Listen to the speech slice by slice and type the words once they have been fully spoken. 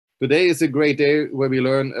Today is a great day where we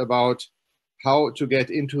learn about how to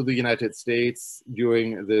get into the United States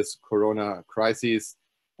during this Corona crisis,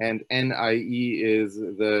 and NIE is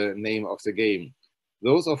the name of the game.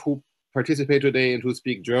 Those of who participate today and who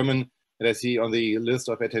speak German, that I see on the list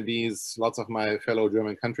of attendees, lots of my fellow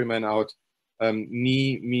German countrymen out,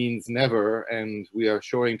 NIE means never, and we are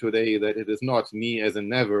showing today that it is not NIE as in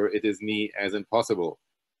never, it is NIE as in possible.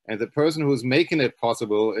 And the person who's making it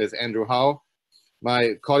possible is Andrew Howe,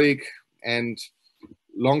 my colleague and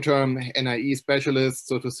long-term NIE specialist,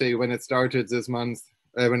 so to say. When it started this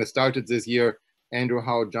year, Andrew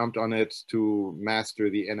Howe jumped on it to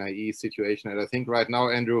master the NIE situation. And I think right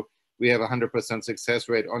now, Andrew, we have a 100% success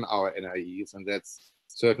rate on our NIEs, and that's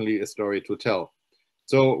certainly a story to tell.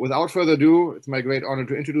 So without further ado, it's my great honor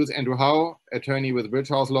to introduce Andrew Howe, attorney with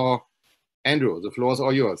RidgeHouseLaw. Andrew, the floor is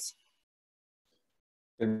all yours.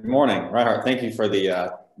 Good morning, Reinhardt. Thank you for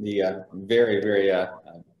the very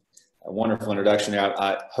wonderful introduction.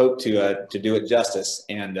 I hope to do it justice.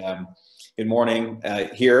 And good morning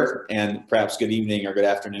here, and perhaps good evening or good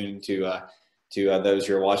afternoon to those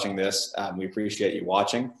who are watching this. We appreciate you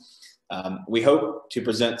watching. We hope to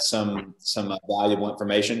present some valuable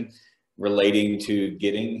information relating to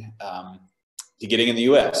getting in the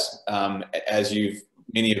U.S. As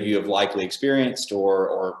many of you have likely experienced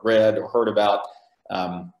or read or heard about.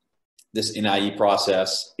 This NIE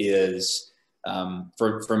process is,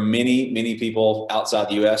 for many people outside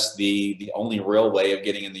the U.S., the only real way of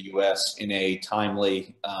getting in the U.S. in a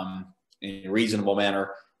timely, in a reasonable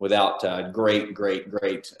manner without great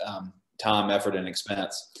time, effort, and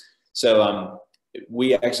expense. So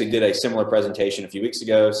we actually did a similar presentation a few weeks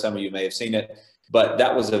ago. Some of you may have seen it, but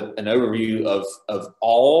that was an overview of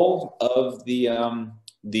all of the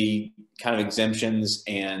kind of exemptions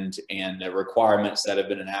and requirements that have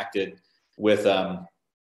been enacted with COVID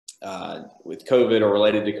or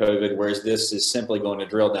related to COVID, whereas this is simply going to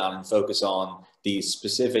drill down and focus on the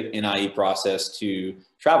specific NIE process to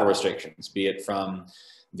travel restrictions, be it from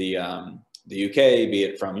the UK, be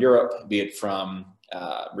it from Europe, be it from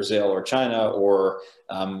Brazil or China, or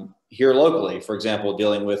here locally, for example,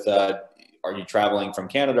 dealing with are you traveling from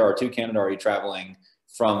Canada or to Canada? Are you traveling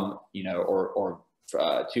from, or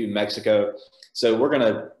to Mexico? So we're going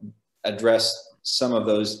to address some of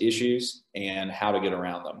those issues and how to get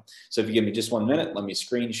around them. So if you give me just 1 minute, let me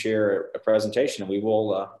screen share a presentation, and we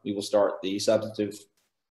will start the substantive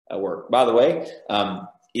work. By the way,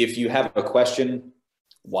 if you have a question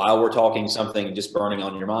while we're talking, something just burning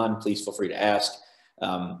on your mind, please feel free to ask.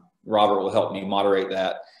 Robert will help me moderate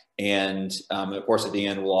that. And of course, at the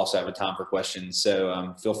end, we'll also have a time for questions.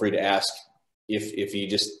 So feel free to ask if you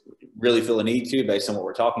just really feel a need to, based on what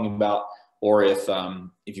we're talking about, or if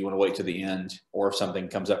you want to wait to the end, or if something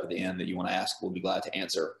comes up at the end that you want to ask, we'll be glad to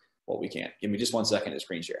answer what we can. Give me just 1 second to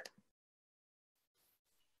screen share.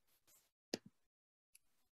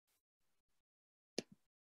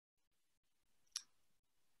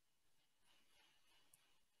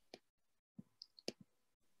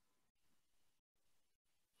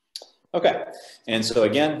 Okay, and so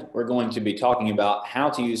again, we're going to be talking about how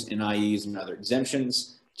to use NIEs and other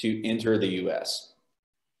exemptions to enter the U.S.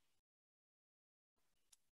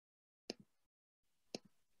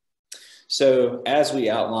 So as we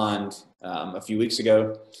outlined a few weeks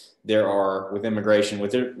ago, there are, with immigration,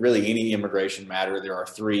 with really any immigration matter, there are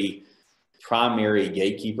 3 primary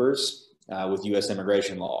gatekeepers with U.S.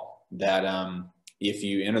 immigration law that if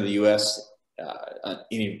you enter the U.S.,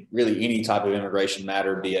 any type of immigration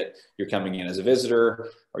matter, be it you're coming in as a visitor,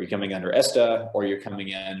 or you're coming under ESTA, or you're coming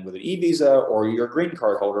in with an E-visa, or you're a green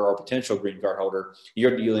card holder or potential green card holder,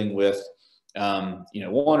 you're dealing with 1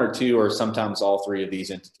 or 2 or sometimes all 3 of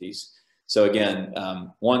these entities. So again,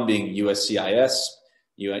 one being USCIS,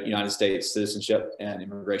 United States Citizenship and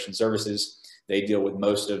Immigration Services. They deal with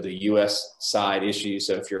most of the U.S. side issues.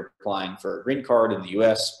 So if you're applying for a green card in the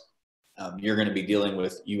U.S., you're going to be dealing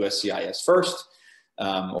with USCIS first,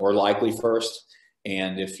 or likely first.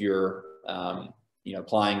 And if you're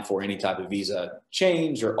applying for any type of visa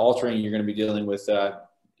change or altering, you're going to be dealing with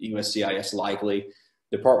USCIS likely.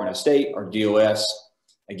 Department of State, or DOS.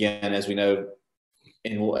 Again, as we know,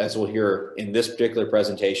 and as we'll hear in this particular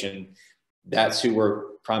presentation, that's who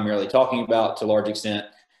we're primarily talking about to a large extent.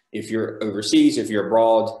 If you're overseas, if you're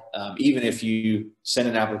abroad, even if you send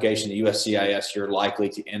an application to USCIS, you're likely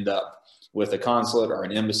to end up with a consulate or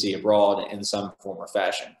an embassy abroad in some form or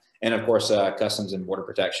fashion. And of course, Customs and Border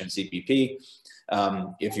Protection, CBP.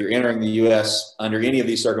 If you're entering the U.S. under any of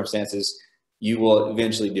these circumstances, you will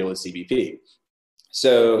eventually deal with CBP.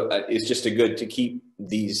 So it's just good to keep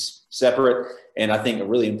these separate. And I think a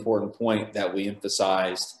really important point that we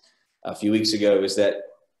emphasized a few weeks ago is that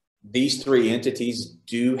these three entities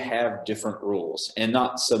do have different rules, and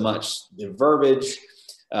not so much the verbiage,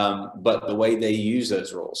 but the way they use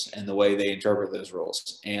those rules and the way they interpret those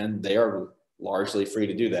rules. And they are largely free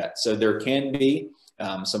to do that. So there can be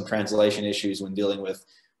some translation issues when dealing with,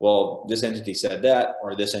 well, this entity said that,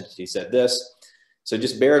 or this entity said this. So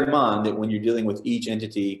just bear in mind that when you're dealing with each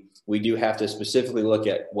entity, we do have to specifically look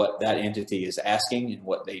at what that entity is asking and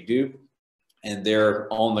what they do and their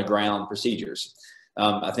on the ground procedures.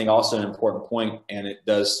 I think also an important point, and it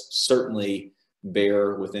does certainly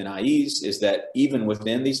bear with NIEs, is that even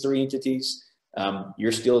within these three entities,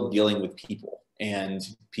 you're still dealing with people, and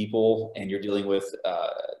you're dealing with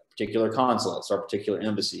particular consulates or particular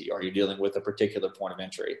embassy, or you're dealing with a particular point of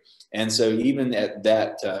entry. And so even at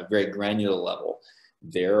that very granular level,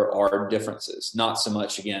 there are differences, not so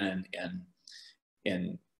much again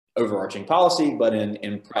in overarching policy, but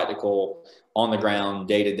in practical, on the ground,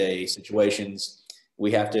 day-to-day situations.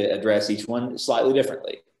 We have to address each one slightly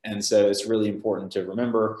differently. And so it's really important to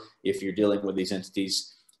remember, if you're dealing with these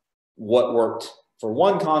entities, what worked for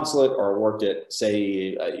one consulate or worked at,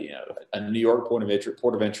 say, a New York port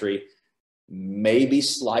of entry may be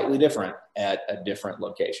slightly different at a different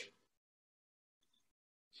location.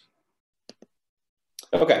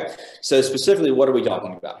 Okay, so specifically, what are we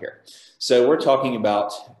talking about here? So we're talking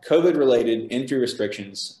about COVID-related entry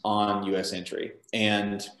restrictions on U.S. entry,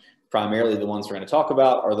 and primarily the ones we're going to talk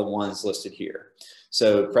about are the ones listed here.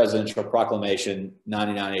 So Presidential Proclamation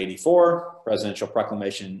 9984, Presidential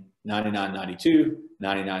Proclamation 9992,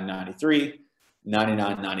 9993,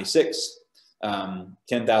 9996,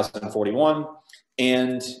 10,041,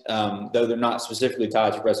 and though they're not specifically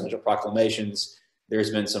tied to presidential proclamations, there's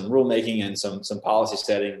been some rulemaking and some policy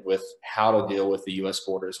setting with how to deal with the U.S.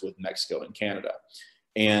 borders with Mexico and Canada.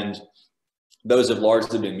 And those have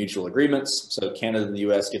largely been mutual agreements. So Canada and the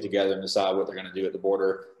U.S. get together and decide what they're going to do at the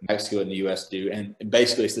border. Mexico and the U.S. do. And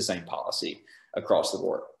basically, it's the same policy across the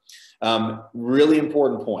board. Really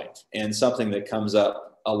important point, and something that comes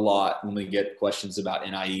up a lot when we get questions about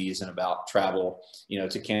NIEs and about travel,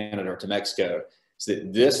 to Canada or to Mexico, is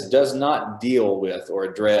that this does not deal with or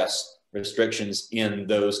address restrictions in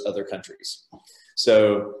those other countries.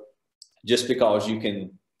 So just because you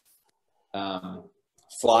can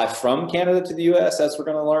fly from Canada to the U.S., as we're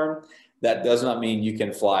going to learn, that does not mean you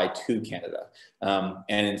can fly to Canada.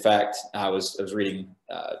 And in fact, I was reading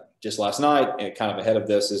just last night, and kind of ahead of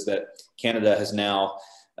this, is that Canada has now,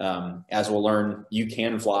 as we'll learn, you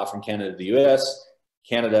can fly from Canada to the U.S.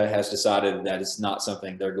 Canada has decided that it's not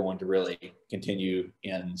something they're going to really continue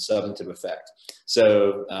in substantive effect.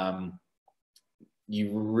 So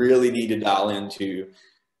you really need to dial into,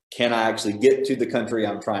 can I actually get to the country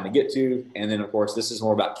I'm trying to get to? And then, of course, this is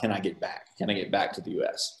more about, can I get back? Can I get back to the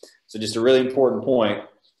U.S.? So just a really important point,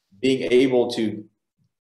 being able to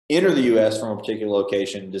enter the U.S. from a particular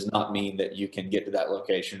location does not mean that you can get to that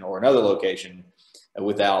location or another location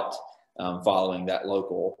without following that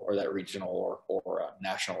local or that regional or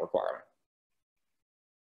national requirement.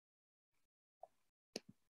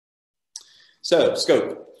 So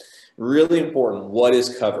scope, really important. What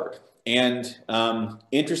is covered? And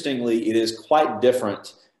interestingly, it is quite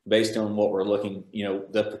different based on what we're looking,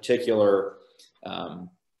 the particular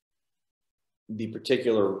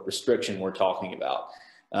restriction we're talking about.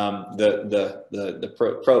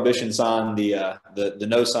 The prohibition sign, the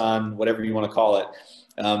no sign, whatever you want to call it,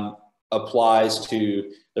 applies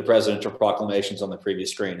to the presidential proclamations on the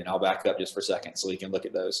previous screen. And I'll back up just for a second so we can look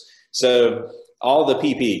at those. So all the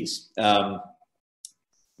PPs,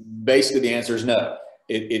 basically the answer is no.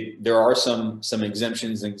 There are some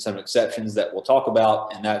exemptions and some exceptions that we'll talk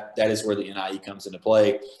about, and that is where the NIE comes into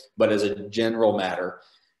play. But as a general matter,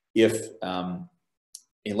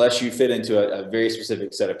 unless you fit into a very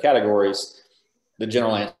specific set of categories, the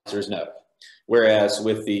general answer is no. Whereas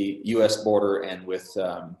with the U.S. border and with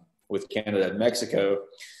Canada and Mexico,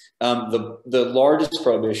 the largest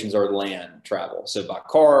prohibitions are land travel. So by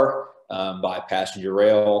car, by passenger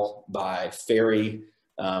rail, by ferry,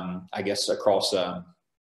 I guess across,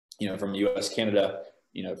 from U.S. Canada,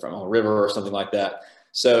 from a river or something like that.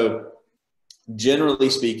 So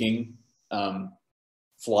generally speaking,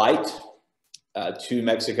 flight to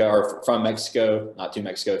Mexico or from Mexico, not to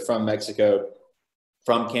Mexico, from Mexico,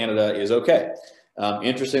 from Canada is okay.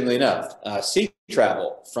 Interestingly enough, sea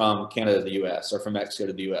travel from Canada to the U.S. or from Mexico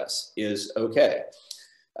to the U.S. is okay.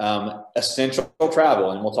 Essential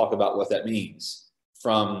travel, and we'll talk about what that means,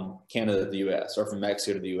 from Canada to the U.S. or from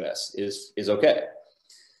Mexico to the U.S. is okay.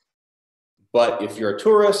 But if you're a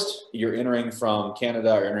tourist, you're entering from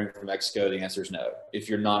Canada or entering from Mexico, the answer is no. If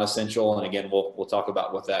you're not essential, and again, we'll talk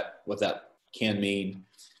about what that can mean,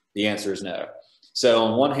 the answer is no. So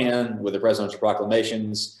on one hand, with the presidential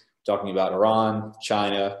proclamations, talking about Iran,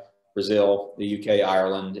 China, Brazil, the UK,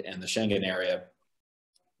 Ireland, and the Schengen area,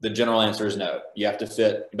 the general answer is no. You have to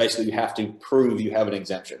fit, basically you have to prove you have an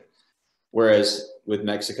exemption. Whereas with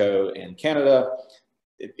Mexico and Canada,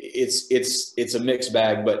 it's a mixed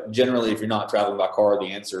bag, but generally if you're not traveling by car,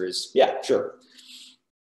 the answer is yeah, sure.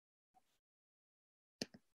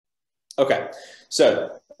 Okay,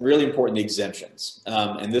 so really important, the exemptions.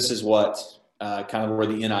 And this is what kind of where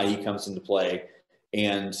the NIE comes into play.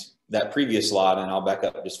 And that previous slide, and I'll back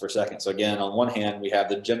up just for a second. So again, on one hand, we have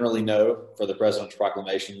the generally no for the presidential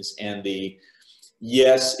proclamations and the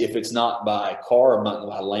yes, if it's not by car or not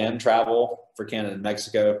by land travel for Canada and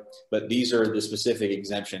Mexico, but these are the specific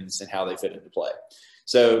exemptions and how they fit into play.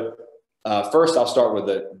 So first, I'll start with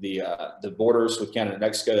the borders with Canada and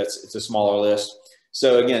Mexico. It's a smaller list.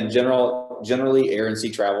 So again, generally air and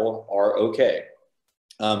sea travel are okay.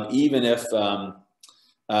 Even if,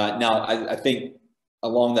 now I think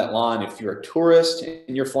along that line, if you're a tourist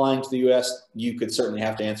and you're flying to the US, you could certainly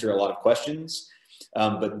have to answer a lot of questions.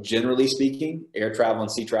 But generally speaking, air travel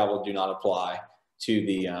and sea travel do not apply to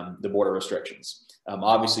the border restrictions.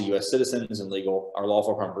 Obviously, US citizens and our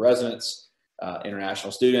lawful permanent residents,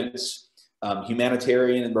 international students,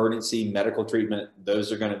 humanitarian, emergency, medical treatment,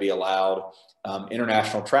 those are going to be allowed.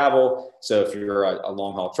 International travel, so if you're a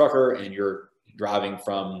long haul trucker and you're driving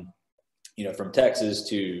from Texas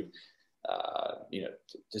to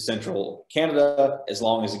to central Canada, as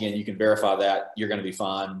long as, again, you can verify that, you're going to be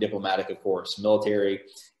fine. Diplomatic, of course, military,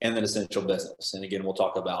 and then essential business. And again, we'll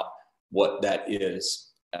talk about what that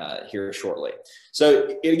is here shortly.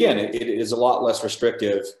 So again, it is a lot less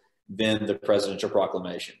restrictive than the presidential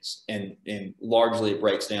proclamations. And largely it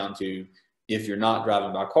breaks down to, if you're not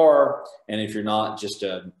driving by car and if you're not just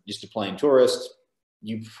a plain tourist,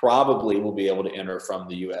 you probably will be able to enter from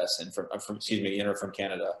the US and enter from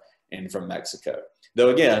Canada and from Mexico. Though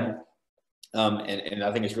again, and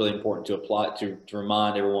I think it's really important to apply to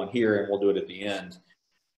remind everyone here, and we'll do it at the end,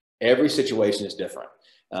 every situation is different.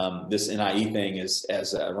 This NIE thing is,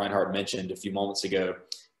 as Reinhardt mentioned a few moments ago,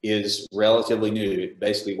 is relatively new. It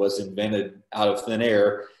basically was invented out of thin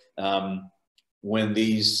air when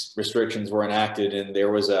these restrictions were enacted, and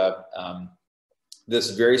there was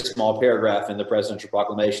this very small paragraph in the presidential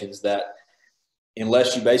proclamations that,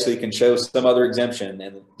 unless you basically can show some other exemption,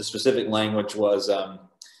 and the specific language was down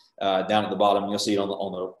at the bottom, you'll see it on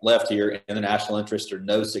the left here, in the national interest or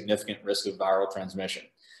no significant risk of viral transmission.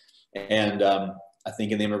 And I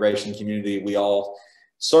think in the immigration community, we all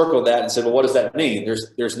circled that and said, well, what does that mean?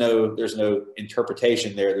 There's no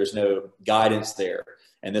interpretation there. There's no guidance there.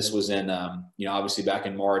 And this was in, obviously back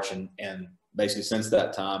in March and basically since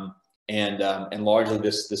that time. And largely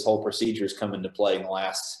this whole procedure has come into play in the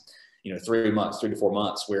last, 3 to 4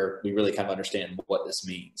 months, where we really kind of understand what this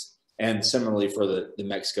means. And similarly for the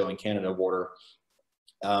Mexico and Canada border,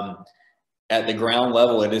 at the ground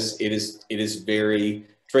level, it is very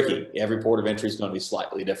tricky. Every port of entry is going to be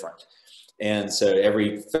slightly different. And so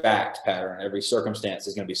every fact pattern, every circumstance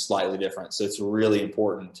is going to be slightly different. So it's really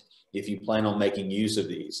important, if you plan on making use of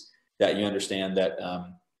these, that you understand that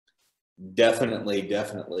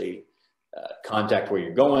definitely contact where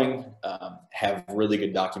you're going, have really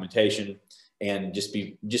good documentation, and just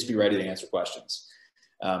be ready to answer questions.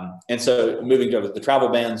 And so moving to the travel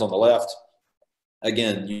bans on the left,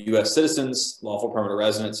 again, U.S. citizens, lawful permanent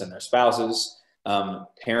residents and their spouses,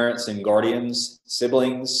 parents and guardians,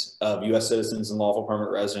 siblings of U.S. citizens and lawful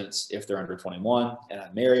permanent residents if they're under 21 and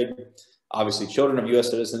unmarried, obviously children of U.S.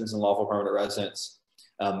 citizens and lawful permanent residents,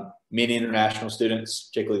 many international students,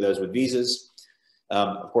 particularly those with visas,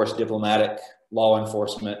 of course, diplomatic, law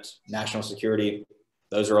enforcement, national security,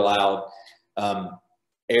 those are allowed.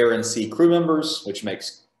 Air and sea crew members, which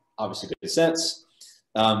makes obviously good sense.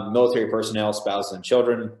 Military personnel, spouses, and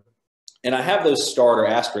children. And I have those starred or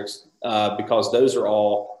asterisks because those are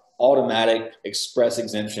all automatic express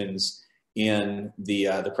exemptions in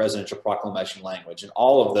the presidential proclamation language. And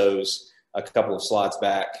all of those, a couple of slides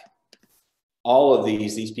back, all of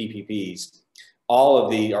these PPPs, are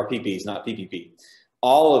PPs, not PPP.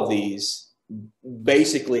 All of these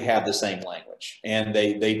basically have the same language, and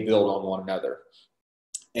they build on one another.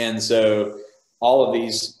 And so all of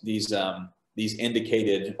these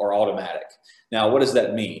indicated are automatic. Now, what does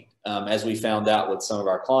that mean? As we found out with some of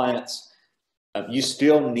our clients, you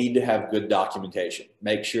still need to have good documentation.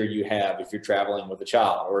 Make sure you have, if you're traveling with a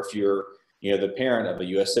child, or if you're the parent of a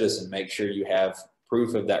U.S. citizen, make sure you have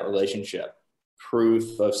proof of that relationship,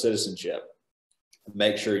 proof of citizenship.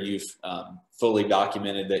 Make sure you've fully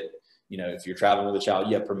documented that, if you're traveling with a child,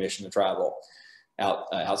 you have permission to travel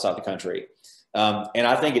outside the country. And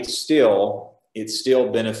I think it's still it's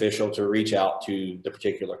still beneficial to reach out to the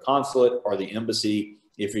particular consulate or the embassy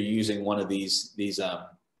if you're using one of these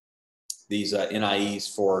NIEs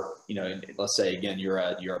for, let's say again you're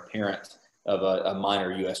a parent of a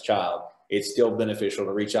minor U.S. child. It's still beneficial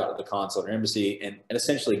to reach out to the consulate or embassy and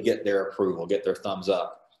essentially get their approval, get their thumbs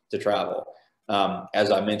up to travel.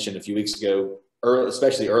 As I mentioned a few weeks ago,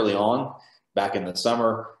 especially early on, back in the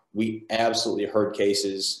summer, we absolutely heard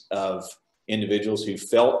cases of individuals who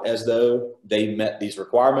felt as though they met these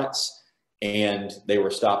requirements and they were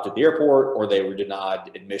stopped at the airport or they were denied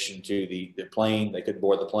admission to the plane. They couldn't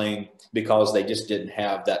board the plane because they just didn't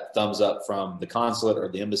have that thumbs up from the consulate or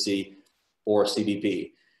the embassy or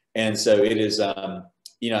CBP. And so it is, I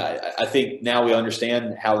think now we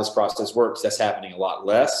understand how this process works. That's happening a lot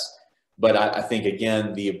less. But I think,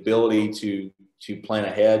 again, the ability to plan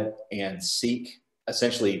ahead and seek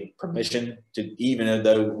essentially permission to, even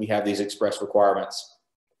though we have these express requirements,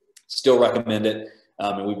 still recommend it.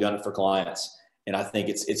 And we've done it for clients. And I think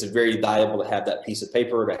it's very valuable to have that piece of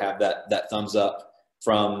paper, to have that thumbs up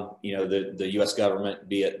from, the U.S. government,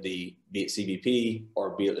 be it CBP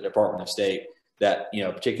or be it the Department of State, that,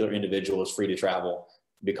 a particular individual is free to travel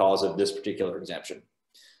because of this particular exemption.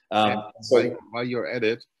 So while you're at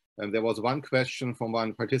it, there was one question from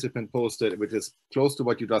one participant posted, which is close to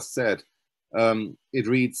what you just said. It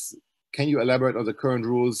reads, can you elaborate on the current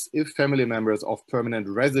rules if family members of permanent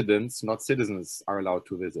residents, not citizens, are allowed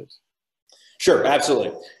to visit? Sure,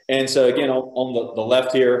 absolutely. And so again, on the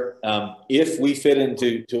left here, if we fit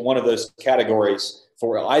into one of those categories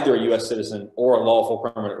for either a U.S. citizen or a lawful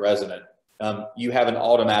permanent resident, you have an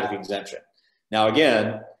automatic exemption. Now,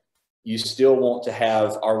 again, you still want to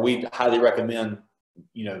have, we highly recommend,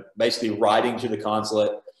 basically writing to the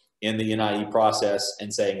consulate in the NIE process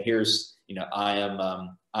and saying, here's,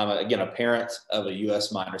 I'm again a parent of a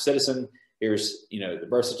U.S. minor citizen. Here's, the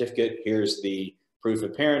birth certificate. Here's the proof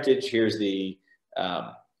of parentage. Here's the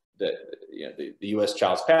U.S.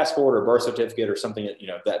 child's passport or birth certificate or something,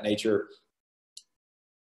 of that nature.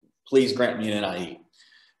 Please grant me an NIE.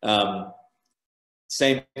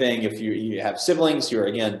 Same thing if you have siblings who are,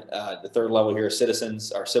 again, the third level here,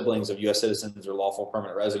 citizens or siblings of U.S. citizens or lawful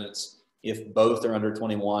permanent residents, if both are under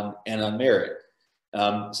 21 and unmarried.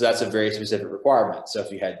 So that's a very specific requirement. So if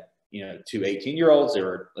you had, two 18-year-olds,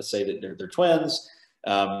 let's say that they're twins,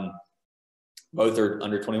 both are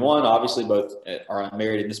under 21, obviously both are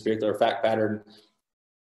unmarried in this particular fact pattern.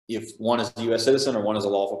 If one is a U.S. citizen or one is a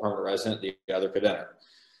lawful permanent resident, the other could enter.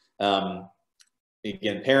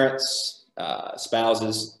 Again, parents,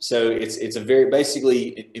 spouses. So it's a very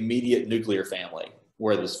basically immediate nuclear family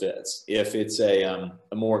where this fits. If it's a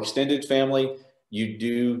more extended family,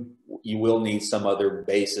 you will need some other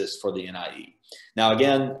basis for the NIE. Now,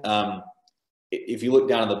 again, if you look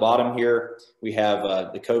down at the bottom here, we have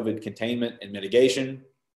the COVID containment and mitigation.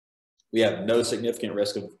 We have no significant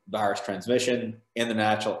risk of virus transmission in the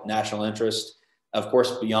national interest. Of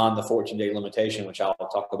course, beyond the 14-day limitation, which I'll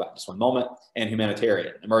talk about in just one moment, and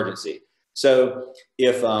humanitarian emergency. So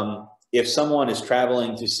if someone is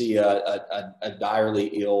traveling to see a direly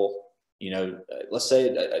ill, let's say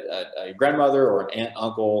a grandmother or an aunt,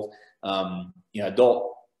 uncle,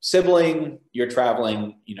 adult sibling, you're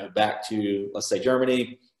traveling, back to, let's say,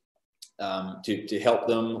 Germany to help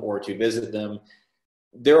them or to visit them,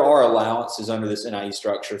 there are allowances under this NIE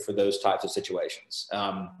structure for those types of situations.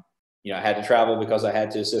 I had to travel because I had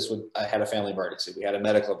to assist I had a family emergency. We had a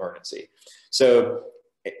medical emergency. So,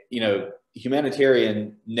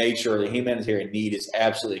 humanitarian nature, the humanitarian need is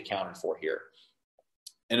absolutely accounted for here.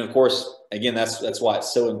 And of course, again, that's why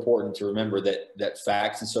it's so important to remember that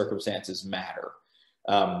facts and circumstances matter.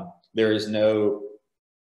 There is no,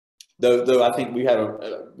 though I think we have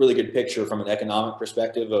a really good picture from an economic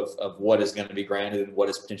perspective of what is going to be granted and what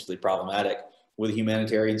is potentially problematic. With the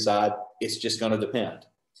humanitarian side, it's just going to depend.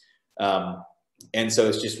 And so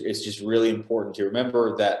it's just really important to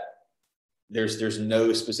remember that there's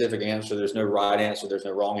no specific answer. There's no right answer. There's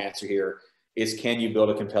no wrong answer here. It's, can you build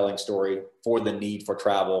a compelling story for the need for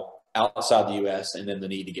travel outside the U.S. and then the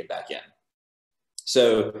need to get back in?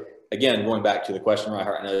 So again, going back to the question right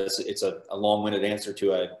here, I know it's a long-winded answer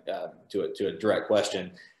to a direct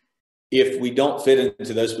question. If we don't fit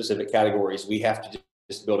into those specific categories, we have to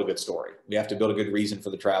just build a good story. We have to build a good reason for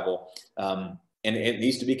the travel. And it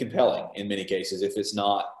needs to be compelling in many cases if it's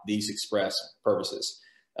not these express purposes.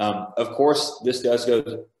 Of course, this does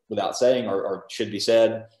go without saying, or should be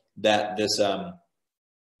said, that this the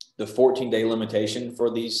 14-day limitation for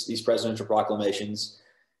these presidential proclamations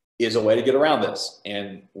is a way to get around this.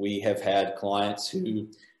 And we have had clients who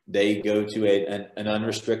they go to an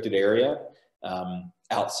unrestricted area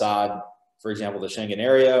outside for example, the Schengen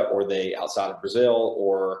area, or they outside of Brazil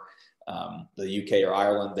or the UK or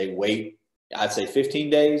Ireland, they wait, I'd say 15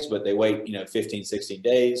 days, but they wait, 15, 16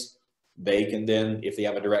 days. They can then, if they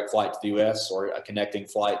have a direct flight to the US or a connecting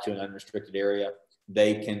flight to an unrestricted area,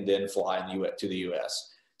 they can then fly to the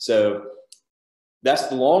US. So that's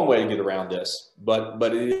the long way to get around this, but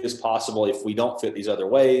it is possible if we don't fit these other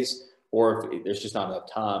ways, or if there's just not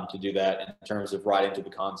enough time to do that in terms of writing to the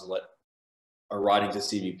consulate or writing to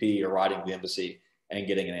CBP or writing to the embassy and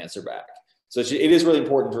getting an answer back. So it is really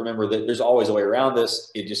important to remember that there's always a way around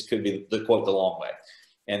this. It just could be the long way.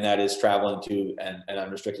 And that is traveling to an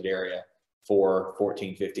unrestricted area for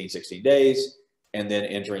 14, 15, 16 days, and then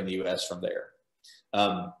entering the US from there.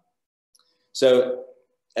 So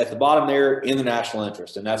at the bottom there, in the national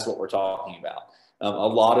interest, and that's what we're talking about. A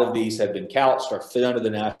lot of these have been couched or fit under the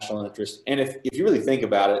national interest. And if you really think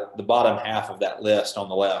about it, the bottom half of that list on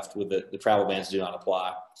the left with the travel bans do not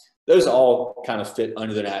apply, those all kind of fit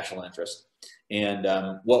under the national interest. And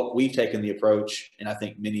what we've taken the approach, and I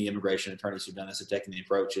think many immigration attorneys who've done this have taken the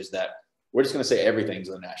approach, is that we're just going to say everything's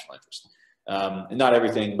in the national interest. And not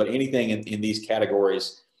everything, but anything in these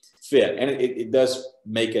categories fit. And it does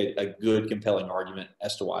make a good, compelling argument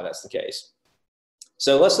as to why that's the case.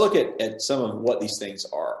 So let's look at some of what these things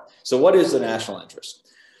are. So what is the national interest?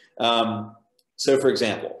 So for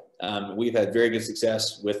example, we've had very good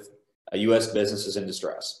success with U.S. businesses in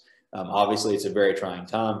distress. Obviously, it's a very trying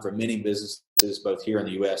time for many businesses, both here in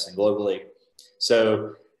the U.S. and globally.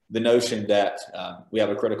 So the notion that we have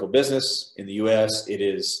a critical business in the U.S., it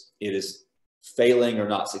is failing or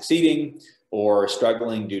not succeeding or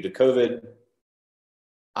struggling due to COVID,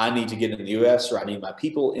 I need to get in the U.S., or I need my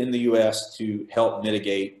people in the U.S. to help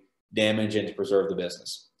mitigate damage and to preserve the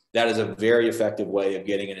business. That is a very effective way of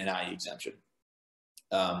getting an NIE exemption.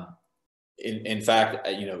 In fact,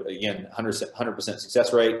 again, 100%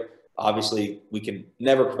 success rate. Obviously, we can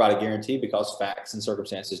never provide a guarantee because facts and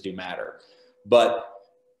circumstances do matter. But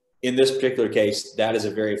in this particular case, that is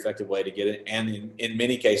a very effective way to get it. And in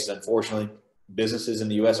many cases, unfortunately, businesses in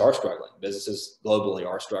the U.S. are struggling. Businesses globally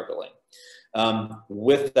are struggling.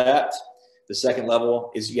 With that, the second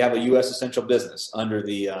level is you have a U.S. essential business under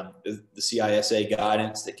the CISA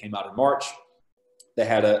guidance that came out in March. They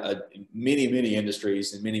had many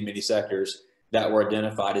industries and many sectors that were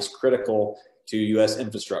identified as critical to U.S.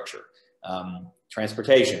 infrastructure,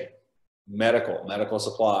 transportation, medical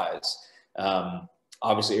supplies,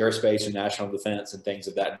 obviously aerospace and national defense and things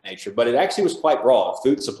of that nature. But it actually was quite broad: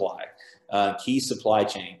 food supply, key supply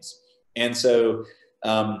chains. And so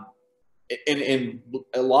in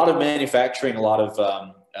a lot of manufacturing, a lot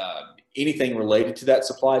of anything related to that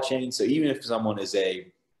supply chain. So even if someone is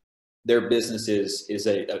their business is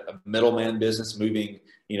a middleman business moving,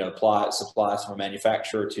 supplies from a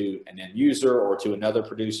manufacturer to an end user or to another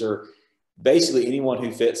producer, basically anyone who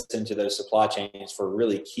fits into those supply chains for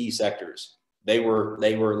really key sectors, they were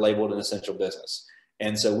labeled an essential business.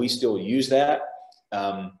 And so we still use that,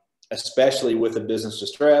 especially with a business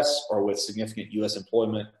distress or with significant U.S.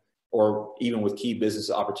 employment, or even with key business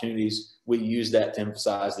opportunities. We use that to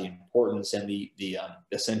emphasize the importance and the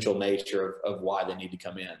essential nature of why they need to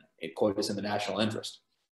come in. It quotes in the national interest.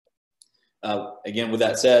 Again, with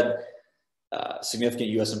that said,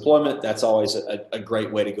 significant U.S. employment, that's always a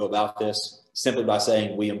great way to go about this, simply by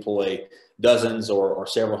saying we employ dozens or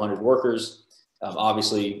several hundred workers.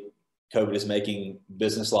 Obviously, COVID is making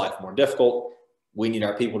business life more difficult. We need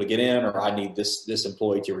our people to get in, or I need this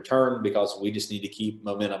employee to return, because we just need to keep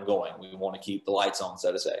momentum going. We want to keep the lights on,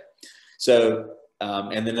 so to say. So,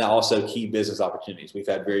 and then also key business opportunities. We've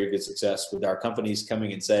had very good success with our companies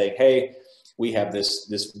coming and saying, hey, we have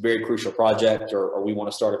this very crucial project, or we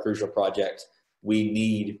want to start a crucial project. We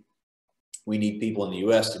need people in the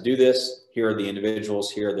U.S. to do this. Here are the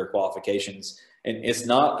individuals, here are their qualifications. And it's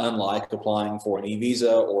not unlike applying for an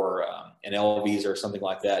E-visa or an L visa or something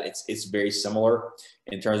like that. It's very similar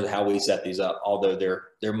in terms of how we set these up, although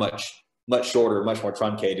they're much shorter, much more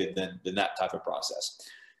truncated than that type of process.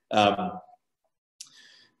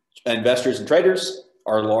 Investors and traders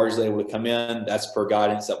are largely able to come in. That's per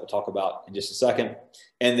guidance that we'll talk about in just a second.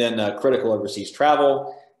 And then critical overseas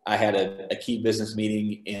travel. I had a key business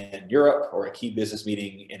meeting in Europe or a key business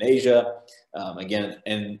meeting in Asia. Again,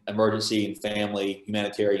 and emergency and family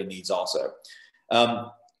humanitarian needs also.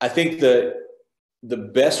 I think the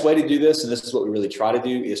best way to do this, and this is what we really try to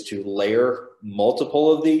do, is to layer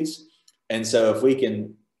multiple of these. And so if we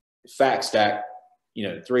can fact stack,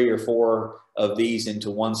 3 or 4 of these into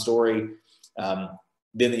one story,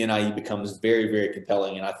 then the NIE becomes very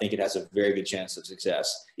compelling, and I think it has a very good chance of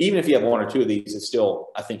success. Even if you have 1 or 2 of these, it's still,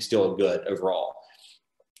 I think, still good overall.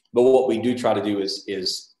 But what we do try to do is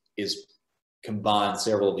combine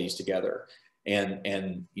several of these together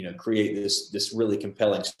and create this really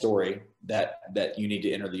compelling story that you need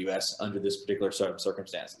to enter the U.S. under this particular set of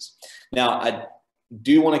circumstances. Now, I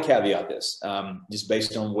do want to caveat this, just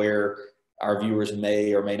based on where our viewers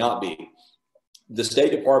may or may not be. The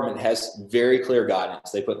State Department has very clear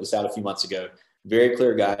guidance. They put this out a few months ago, very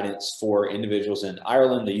clear guidance for individuals in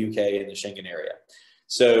Ireland, the UK, and the Schengen area.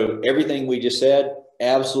 So everything we just said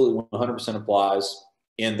absolutely 100% applies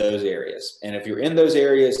in those areas. And if you're in those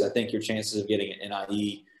areas, I think your chances of getting an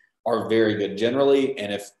NIE are very good generally.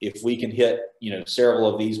 And if we can hit, several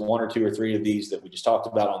of these, one or two or three of these that we just talked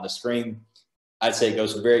about on the screen, I'd say it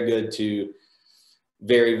goes from very good to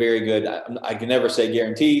very, very good. I can never say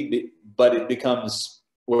guaranteed, but it becomes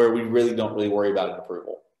where we really don't worry about an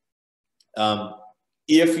approval.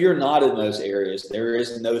 If you're not in those areas, there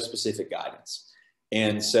is no specific guidance.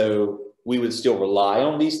 And so we would still rely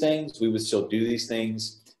on these things. We would still do these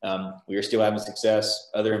things. We are still having success.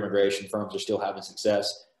 Other immigration firms are still having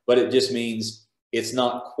success, but it just means it's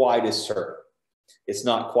not quite as certain. It's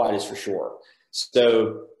not quite as for sure.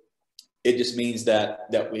 So it just means that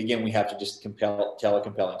we have to just tell a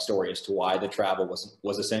compelling story as to why the travel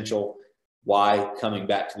was essential, why coming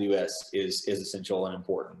back to the U.S. is essential and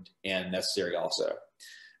important and necessary also.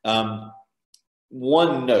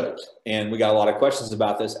 One note, and we got a lot of questions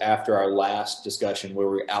about this after our last discussion where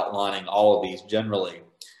we're outlining all of these generally.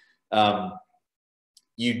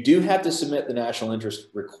 You do have to submit the national interest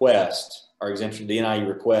request or exemption, the NIE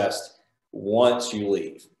request, once you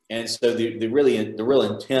leave. And so the real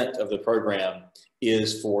intent of the program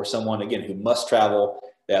is for someone, again, who must travel.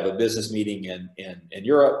 They have a business meeting in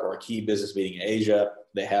Europe or a key business meeting in Asia.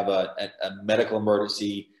 They have a medical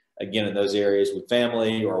emergency, again, in those areas with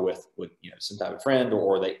family or with some type of friend,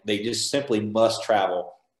 or they just simply must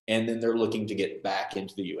travel. And then they're looking to get back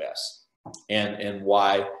into the U.S. and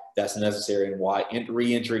why that's necessary and why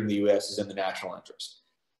re-entering the U.S. is in the national interest.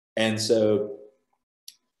 And so,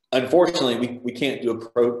 unfortunately, we can't do a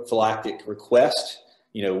prophylactic request,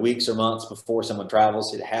 weeks or months before someone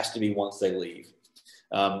travels. It has to be once they leave,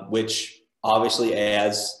 which obviously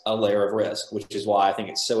adds a layer of risk, which is why I think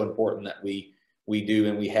it's so important that we do,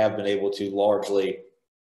 and we have been able to largely,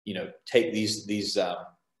 take these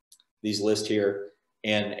lists here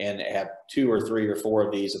and have 2 or 3 or 4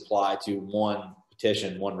 of these apply to one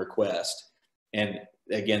petition, one request. And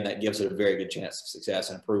again, that gives it a very good chance of success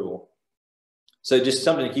and approval. So just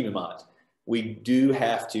something to keep in mind. We do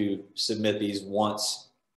have to submit these once,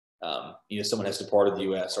 someone has departed the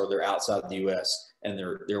U.S. or they're outside the U.S. and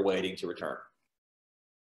they're waiting to return.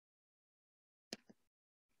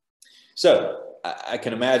 So I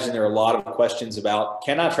can imagine there are a lot of questions about,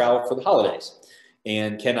 can I travel for the holidays?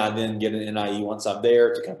 And can I then get an NIE once I'm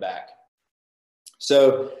there to come back?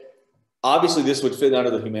 So obviously this would fit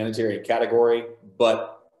under the humanitarian category,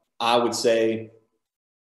 but I would say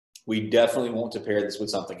we definitely want to pair this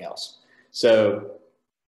with something else. So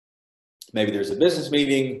maybe there's a business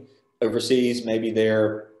meeting overseas. Maybe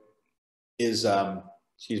there is, a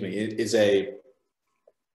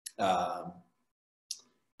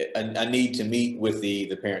need to meet with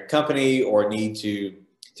the parent company, or a need to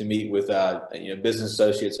meet with business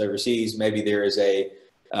associates overseas. Maybe there is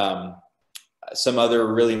some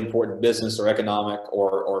other really important business or economic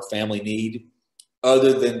or family need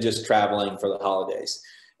other than just traveling for the holidays.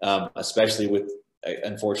 Especially with,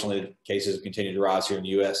 unfortunately, cases continue to rise here in the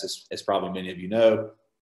U.S., as probably many of you know.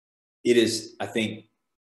 It is, I think,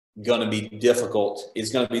 going to be difficult.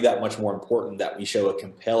 It's going to be that much more important that we show a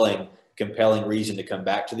compelling reason to come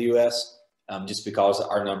back to the U.S. Just because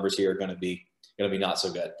our numbers here are going to be not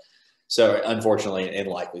so good. So unfortunately, and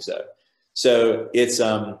likely so. So it's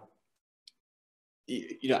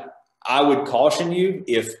I would caution you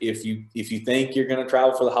if you think you're going to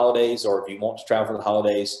travel for the holidays, or if you want to travel for the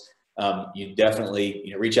holidays, you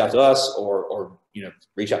definitely reach out to us or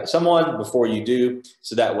reach out to someone before you do,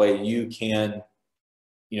 so that way you can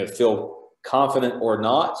feel confident or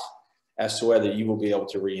not as to whether you will be able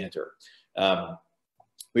to re-enter.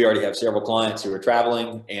 We already have several clients who are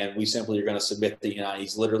traveling, and we simply are going to submit the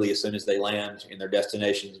NIEs literally as soon as they land in their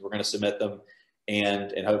destinations. We're going to submit them,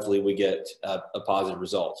 and hopefully we get a positive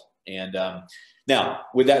result. And now,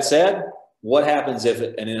 with that said, what happens if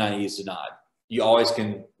an NIE is denied? You always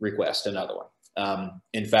can request another one.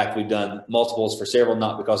 In fact, we've done multiples for several,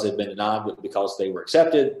 not because they've been denied, but because they were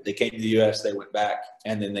accepted. They came to the U.S., they went back,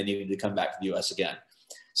 and then they needed to come back to the U.S. again.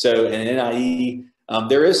 So in an NIE,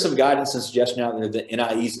 there is some guidance and suggestion out there that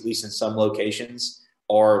NIEs, at least in some locations,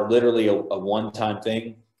 are literally a one-time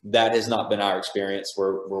thing. That has not been our experience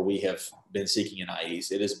where we have been seeking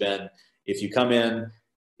NIEs. It has been, if you come in,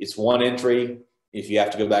 it's one entry, If you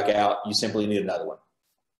have to go back out, you simply need another one.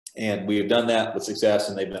 And we have done that with success,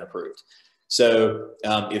 and they've been approved. So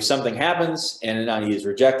if something happens and an NIE is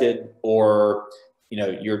rejected, or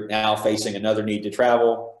you're now facing another need to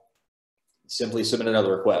travel, simply submit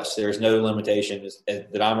another request. There's no limitation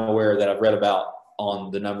that I'm aware that I've read about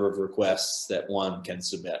on the number of requests that one can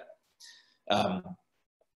submit.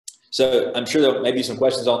 So I'm sure there may be some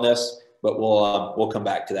questions on this, but we'll come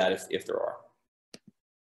back to that if there are.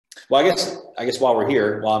 Well, I guess while we're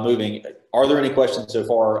here, while I'm moving, are there any questions so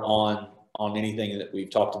far on anything that we've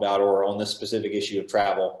talked about, or on this specific issue of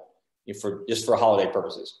travel, just for holiday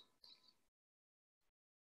purposes?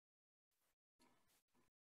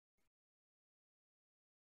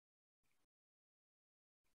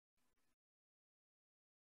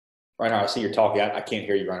 Reinhard, I see you're talking. I can't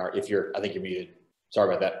hear you, Reinhard. I think you're muted. Sorry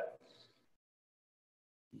about that.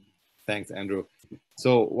 Thanks, Andrew.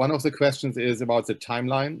 So one of the questions is about the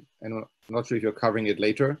timeline, and I'm not sure if you're covering it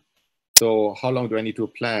later. So how long do I need to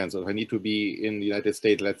plan? So if I need to be in the United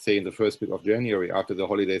States, let's say in the first week of January, after the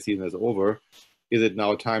holiday season is over, is it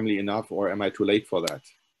now timely enough, or am I too late for that?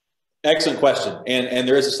 Excellent question. And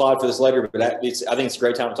there is a slide for this later, but I think it's a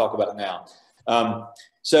great time to talk about it now.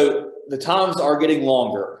 So the times are getting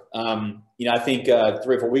longer. I think 3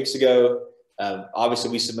 or 4 weeks ago,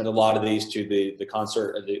 obviously we submitted a lot of these to the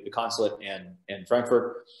consulate in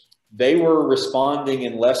Frankfurt. They were responding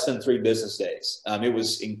in less than 3 business days. It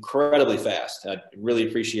was incredibly fast. I really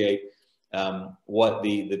appreciate what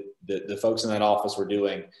the folks in that office were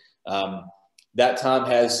doing. That time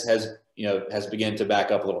has begun to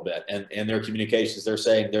back up a little bit, and their communications, they're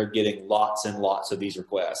saying they're getting lots and lots of these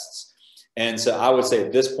requests. And so I would say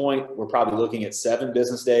at this point, we're probably looking at 7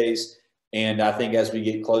 business days. And I think as we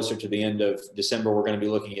get closer to the end of December, we're going to be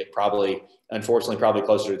looking at unfortunately, probably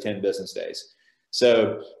closer to 10 business days.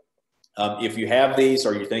 So if you have these,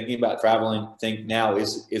 or you're thinking about traveling, think now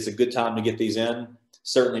is a good time to get these in.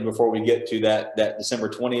 Certainly before we get to that December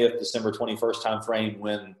 20th, December 21st timeframe,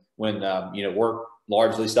 when work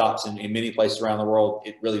largely stops in many places around the world.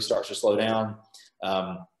 It really starts to slow down,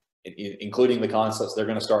 including the consulates. They're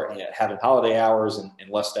going to start having holiday hours and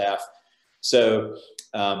less staff. So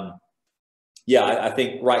I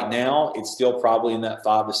think right now it's still probably in that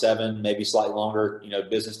 5 to 7, maybe slightly longer,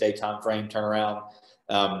 business day time frame turnaround.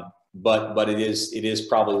 But it is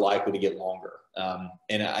probably likely to get longer.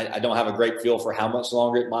 And I don't have a great feel for how much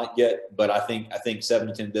longer it might get, but I think 7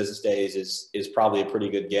 to 10 business days is probably a pretty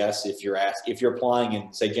good guess. If you're applying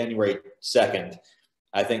in, say, January 2nd,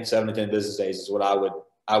 I think 7 to 10 business days is what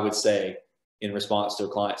I would say in response to a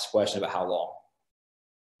client's question about how long.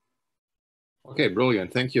 Okay,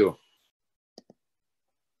 brilliant. Thank you.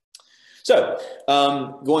 So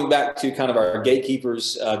going back to kind of our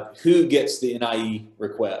gatekeepers, who gets the NIE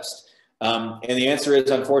request? And the answer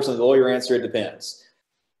is, unfortunately, the lawyer answer, it depends.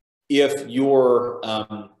 If you're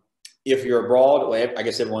abroad, well, I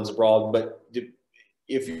guess everyone's abroad, but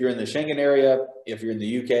if you're in the Schengen area, if you're in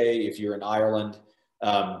the UK, if you're in Ireland,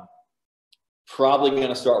 probably going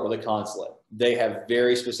to start with a consulate. They have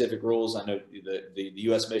very specific rules. I know the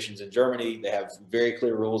U.S. missions in Germany, they have very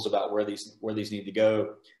clear rules about where these need to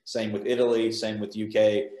go. Same with Italy, same with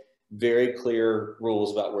UK, very clear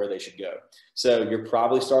rules about where they should go. So you're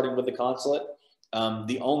probably starting with the consulate.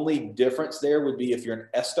 The only difference there would be if you're an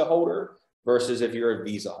ESTA holder versus if you're a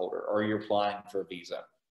visa holder or you're applying for a visa.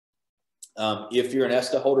 If you're an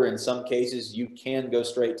ESTA holder, in some cases, you can go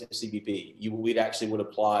straight to CBP. We'd actually would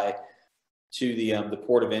apply to the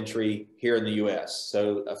port of entry here in the U.S.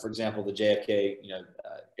 So, for example, the JFK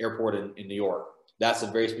airport in New York. That's a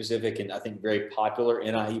very specific and I think very popular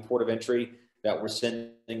NIE port of entry that we're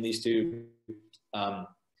sending these to.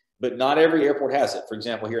 But not every airport has it. For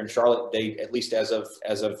example, here in Charlotte, they, at least as of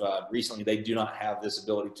recently, they do not have this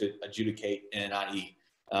ability to adjudicate an NIE.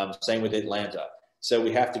 Same with Atlanta. So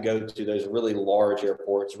we have to go to those really large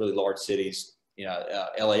airports, really large cities,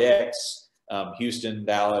 LAX, Houston,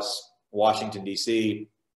 Dallas, Washington, D.C.,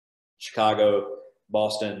 Chicago,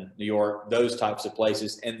 Boston, New York, those types of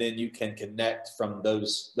places. And then you can connect from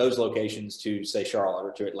those locations to, say, Charlotte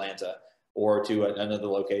or to Atlanta or to another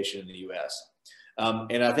location in the U.S.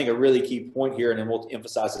 And I think a really key point here, and then we'll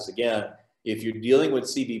emphasize this again, if you're dealing with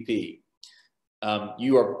CBP,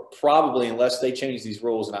 you are probably, unless they change these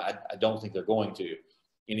rules, and I don't think they're going to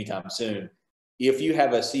anytime soon, if you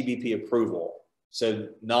have a CBP approval, so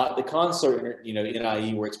not the consular,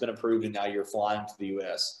 NIE where it's been approved and now you're flying to the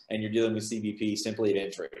U.S. and you're dealing with CBP simply at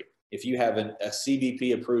entry. If you have a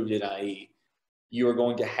CBP approved NIE, you are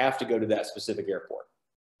going to have to go to that specific airport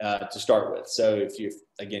to start with. So if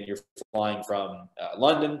you're flying from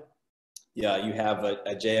London you have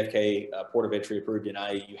a JFK port of entry approved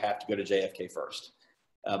NIE, you have to go to JFK first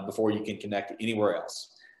before you can connect anywhere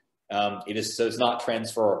else. So it's not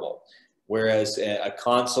transferable. Whereas a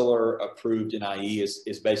consular approved NIE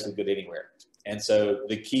is basically good anywhere. And so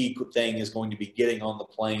the key thing is going to be getting on the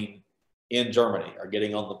plane in Germany, or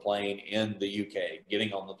getting on the plane in the UK,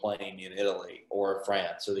 getting on the plane in Italy or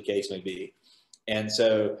France, or the case may be. And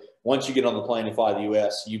so once you get on the plane and fly to the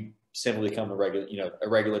US, you simply become a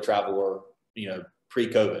regular traveler,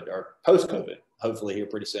 pre-COVID or post-COVID, hopefully here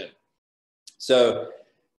pretty soon. So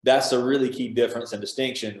that's a really key difference and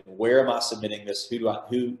distinction. Where am I submitting this? Who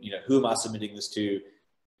am I submitting this to?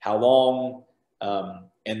 How long?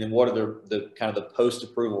 And then what are the kind of the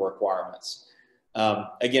post-approval requirements?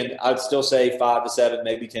 Again, I'd still say 5 to 7,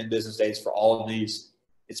 maybe 10 business days for all of these.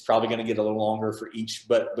 It's probably going to get a little longer for each,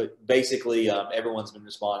 but basically everyone's been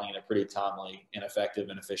responding in a pretty timely and effective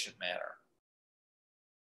and efficient manner.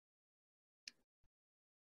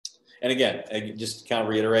 And again, just to kind of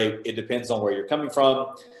reiterate, it depends on where you're coming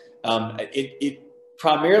from. It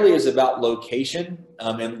primarily is about location,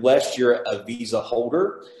 unless you're a visa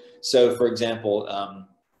holder. So, for example,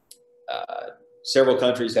 several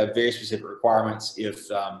countries have very specific requirements.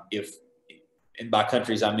 And by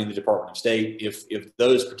countries, I mean the Department of State, if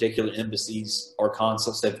those particular embassies or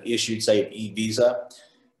consulates have issued, say, an e-visa,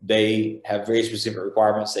 they have very specific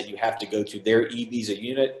requirements that you have to go to their e-visa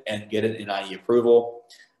unit and get an NIE approval.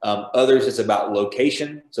 Others, it's about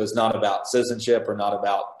location. So it's not about citizenship or not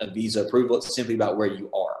about a visa approval. It's simply about where you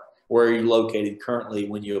are. Where are you located currently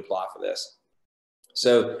when you apply for this?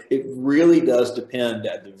 So it really does depend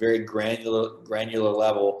at the very granular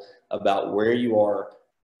level about where you are,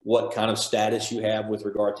 what kind of status you have with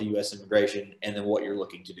regard to U.S. immigration, and then what you're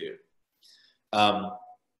looking to do.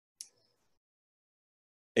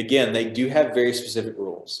 Again, they do have very specific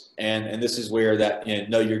rules. And this is where that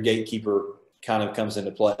know your gatekeeper kind of comes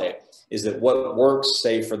into play, is that what works,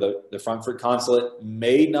 say, for the Frankfurt consulate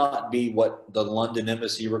may not be what the London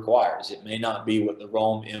embassy requires. It may not be what the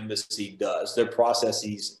Rome embassy does. Their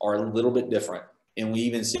processes are a little bit different. And we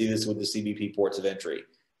even see this with the CBP ports of entry.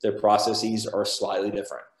 Their processes are slightly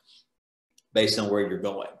different based on where you're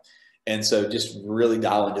going. And so just really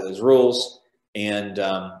dial into those rules. And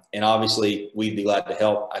obviously we'd be glad to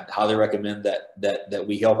help. I'd highly recommend that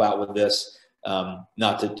we help out with this.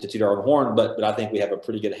 Not to toot our own horn, but I think we have a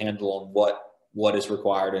pretty good handle on what is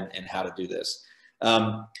required and how to do this.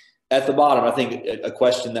 At the bottom, I think a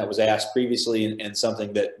question that was asked previously and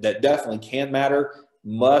something that definitely can matter: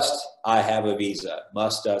 must I have a visa?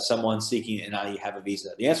 Must someone seeking an NIE have a visa?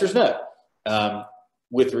 The answer is no.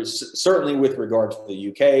 Certainly with regard to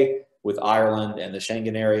the UK, with Ireland and the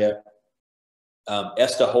Schengen area,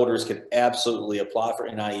 ESTA holders can absolutely apply for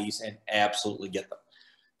NIEs and absolutely get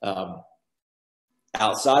them.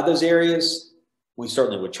 Outside those areas, we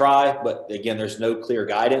certainly would try, but again, there's no clear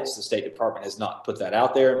guidance. The State Department has not put that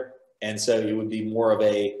out there. And so it would be more of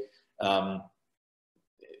a, I'm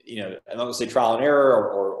not going to say trial and error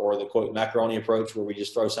or the quote macaroni approach where we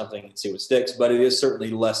just throw something and see what sticks, but it is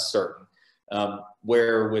certainly less certain.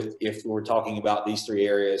 If we're talking about these 3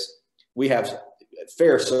 areas, we have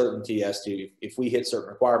fair certainty as to if we hit certain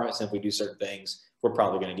requirements and if we do certain things, we're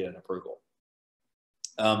probably going to get an approval.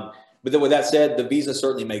 But then with that said, the visa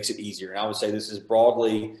certainly makes it easier. And I would say this is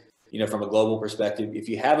broadly, from a global perspective, if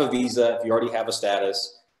you have a visa, if you already have a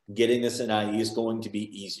status, getting this NIE is going to be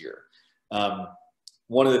easier.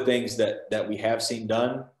 One of the things that we have seen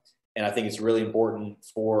done, and I think it's really important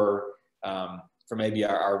for maybe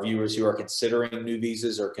our viewers who are considering new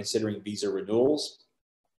visas or considering visa renewals,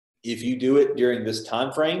 if you do it during this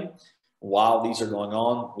time frame, while these are going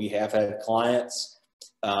on, we have had clients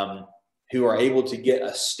who are able to get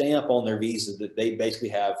a stamp on their visa that they basically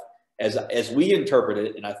have, as we interpret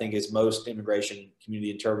it, and I think as most immigration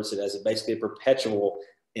community interprets it, as basically a perpetual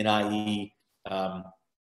NIE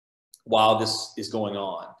while this is going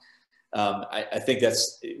on. I think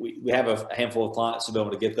we have a handful of clients who will be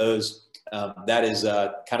able to get those. That is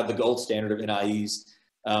kind of the gold standard of NIEs.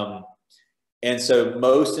 And so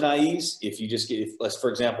most NIEs, if you just get,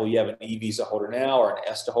 for example, you have an E visa holder now or an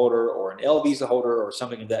ESTA holder or an L visa holder or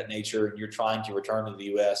something of that nature, and you're trying to return to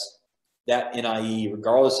the US, that NIE,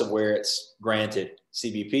 regardless of where it's granted,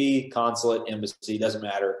 CBP, consulate, embassy, doesn't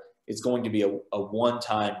matter. It's going to be a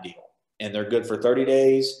one-time deal, and they're good for 30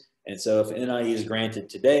 days. And so if an NIE is granted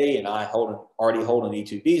today and I already hold an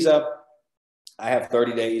E2 visa, I have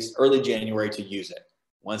 30 days, early January, to use it.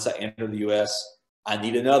 Once I enter the US, I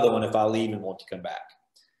need another one if I leave and want to come back.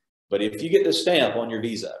 But if you get the stamp on your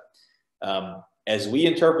visa, as we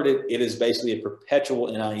interpret it, it is basically a perpetual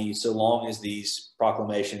NIE so long as these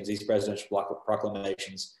proclamations, these presidential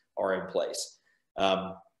proclamations are in place.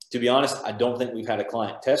 To be honest, I don't think we've had a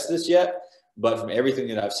client test this yet, but from everything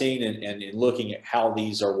that I've seen and in looking at how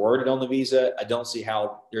these are worded on the visa, I don't see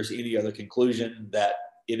how there's any other conclusion that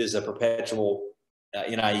it is a perpetual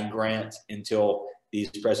NIE grant until these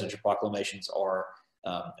presidential proclamations are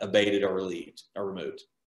abated or relieved or removed.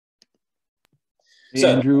 Hey,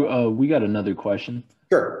 Andrew, we got another question.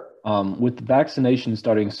 Sure. With the vaccination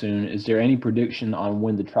starting soon, is there any prediction on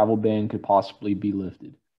when the travel ban could possibly be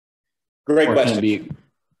lifted? Great question.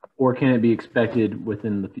 Or can it be expected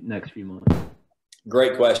within the next few months?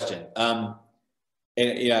 Great question. And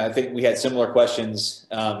I think we had similar questions,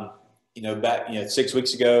 back 6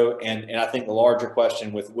 weeks ago, and I think the larger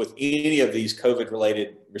question with any of these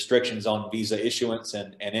COVID-related restrictions on visa issuance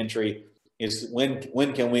and entry is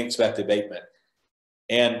when can we expect abatement?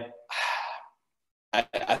 And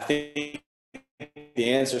I think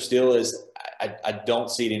the answer still is I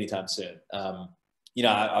don't see it anytime soon.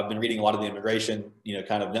 I've been reading a lot of the immigration,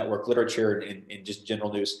 kind of network literature and just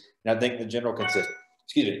general news. And I think the general consensus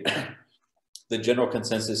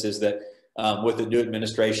is that with the new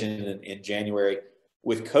administration in January,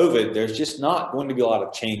 with COVID, there's just not going to be a lot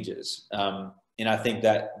of changes. And I think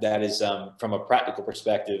that is from a practical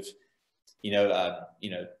perspective,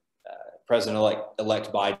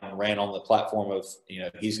 President-elect Biden ran on the platform of,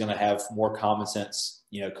 he's going to have more common sense,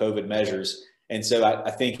 COVID measures. And so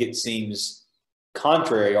I think it seems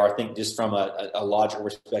contrary, or I think just from a logical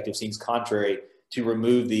perspective, seems contrary to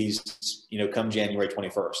remove these, come January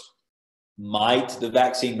 21st. Might the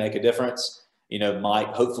vaccine make a difference? Might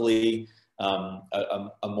hopefully a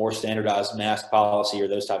more standardized mask policy or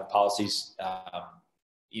those type of policies,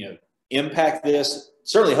 impact this?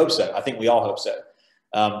 Certainly hope so. I think we all hope so.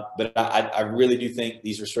 But I really do think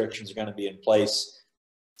these restrictions are going to be in place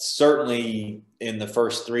certainly in the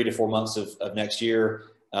first 3 to 4 months of next year.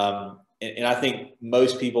 And I think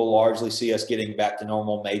most people largely see us getting back to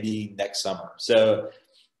normal maybe next summer. So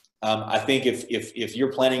I think if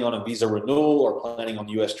you're planning on a visa renewal or planning on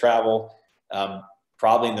U.S. travel,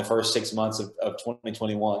 probably in the first 6 months of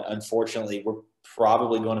 2021, unfortunately, we're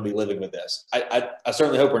probably going to be living with this. I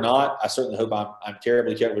certainly hope we're not. I certainly hope I'm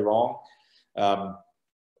terribly, terribly wrong.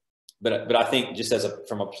 But I think just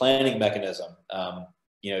from a planning mechanism,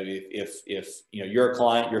 if you're a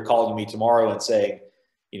client, you're calling me tomorrow and saying,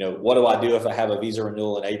 what do I do if I have a visa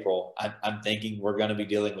renewal in April? I'm thinking we're going to be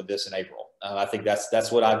dealing with this in April. I think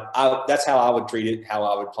that's what that's how I would treat it, how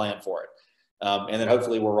I would plan for it. And then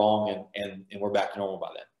hopefully we're wrong and we're back to normal by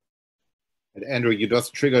then. And Andrew, you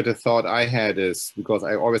just triggered a thought I had, is because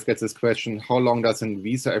I always get this question, how long does a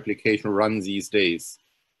visa application run these days?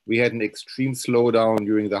 We had an extreme slowdown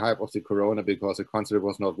during the hype of the corona because the consulate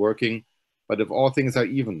was not working. But if all things are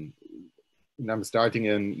even, and I'm starting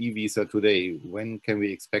an e-visa today, when can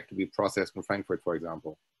we expect to be processed in Frankfurt, for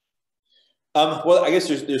example? Well, I guess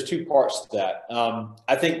there's two parts to that.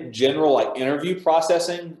 I think general interview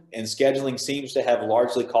processing and scheduling seems to have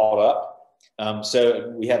largely caught up. So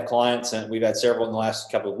we have clients, and we've had several in the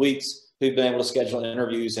last couple of weeks, who've been able to schedule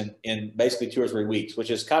interviews in basically 2 or 3 weeks, which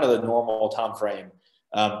is kind of the normal time frame.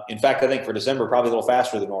 In fact, I think for December, probably a little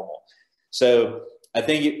faster than normal. So I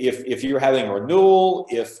think if you're having a renewal,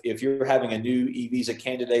 if you're having a new e-visa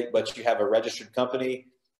candidate, but you have a registered company,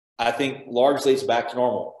 I think largely it's back to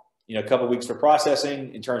normal. A couple of weeks for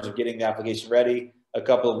processing in terms of getting the application ready, a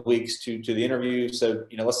couple of weeks to the interview. So,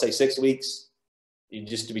 let's say 6 weeks,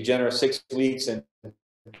 just to be generous, 6 weeks, and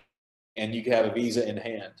you can have a visa in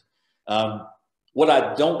hand. What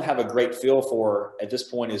I don't have a great feel for at this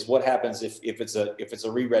point is what happens if it's a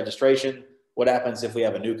re-registration. What happens if we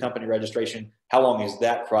have a new company registration? How long does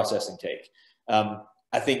that processing take?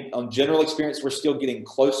 I think on general experience, we're still getting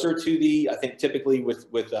closer to I think typically with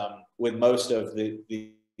most of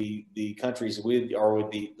the countries or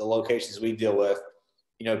with the locations we deal with,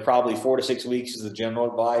 probably 4 to 6 weeks is the general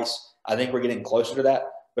advice. I think we're getting closer to that,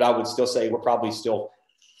 but I would still say we're probably still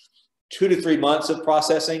 2 to 3 months of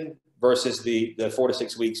processing versus the 4 to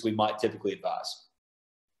 6 weeks we might typically advise.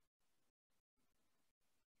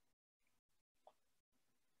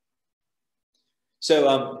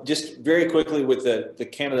 So just very quickly with the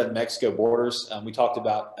Canada and Mexico borders, we talked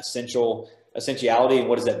about essentiality and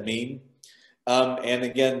what does that mean? And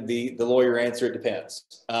again, the lawyer answer, it depends.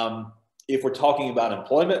 If we're talking about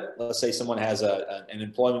employment, let's say someone has an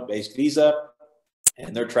employment-based visa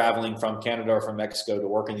and they're traveling from Canada or from Mexico to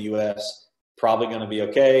work in the U.S., probably going to be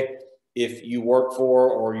okay. If you work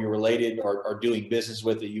for or you're related or are doing business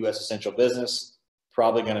with a U.S. essential business,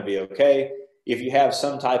 probably going to be okay. If you have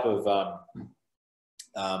some type of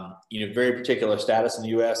very particular status in the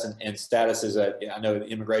U.S. and status is I know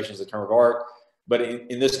immigration is a term of art, but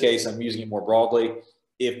in this case, I'm using it more broadly.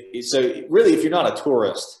 really, if you're not a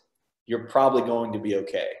tourist, you're probably going to be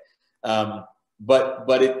okay.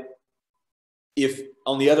 If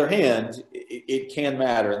on the other hand, it can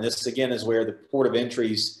matter. And this again is where the port of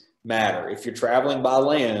entries matter. If you're traveling by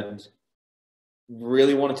land,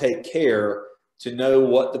 really want to take care to know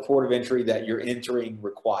what the port of entry that you're entering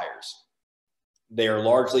requires. They are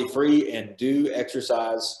largely free and do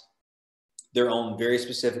exercise their own very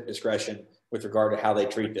specific discretion with regard to how they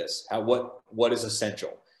treat this, what is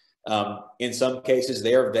essential. In some cases,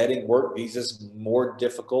 they are vetting work visas more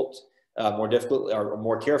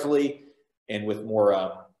carefully and with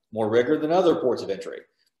more rigor than other ports of entry.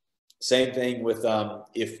 Same thing with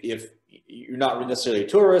if you're not necessarily a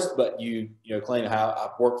tourist, but you claim how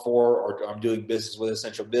I've worked for or I'm doing business with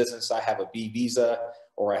essential business. I have a B visa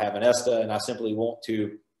or I have an ESTA, and I simply want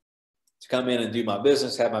to come in and do my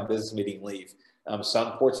business, have my business meeting, leave.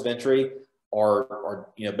 Some ports of entry are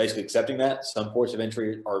basically accepting that. Some ports of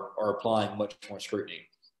entry are applying much more scrutiny.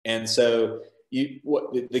 And so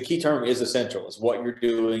the key term is essential. Is what you're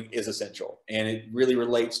doing is essential, and it really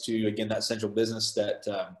relates to, again, that essential business that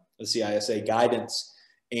the CISA guidance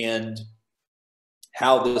and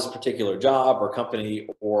how this particular job or company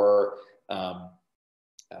or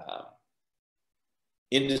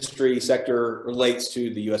industry sector relates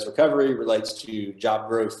to the U.S. recovery, relates to job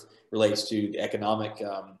growth, relates to economic,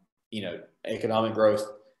 economic growth.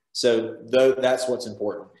 So that's what's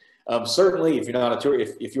important. Certainly, if you're not a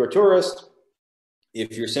tourist, if you're a tourist,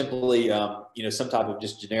 if you're simply, some type of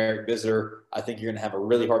just generic visitor, I think you're going to have a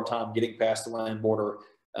really hard time getting past the land border.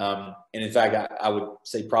 And in fact, I would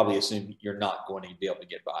say probably assume you're not going to be able to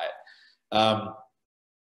get by it.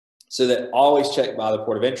 So that always check by the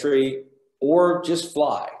port of entry or just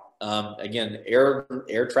fly. Again,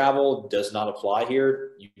 air travel does not apply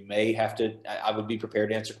here. You may have to, I would be prepared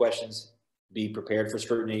to answer questions, be prepared for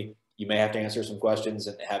scrutiny. You may have to answer some questions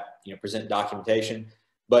and have, present documentation.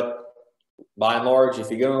 But by and large, if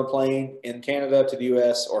you get on a plane in Canada to the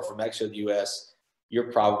U.S. or from Mexico to the U.S.,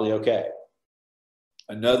 you're probably okay.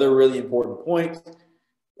 Another really important point,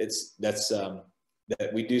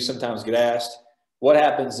 that we do sometimes get asked, what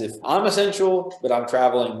happens if I'm essential, but I'm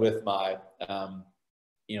traveling with my,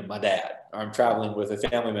 my dad, or I'm traveling with a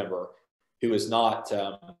family member who is not,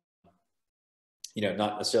 not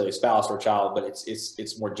necessarily a spouse or a child, but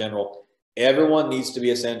it's more general. Everyone needs to be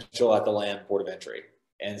essential at the land port of entry.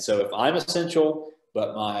 And so if I'm essential,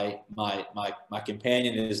 but my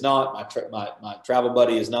companion is not, my travel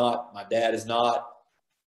buddy is not, my dad is not,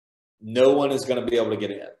 no one is going to be able to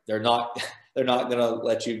get in. They're not going to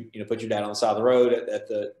let you, put your dad on the side of the road at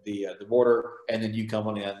the border, and then you come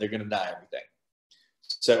on in. They're going to deny everything.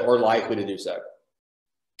 So, or likely to do so.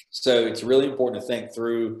 So it's really important to think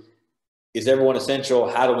through: is everyone essential?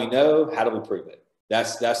 How do we know? How do we prove it?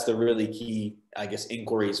 That's the really key, I guess,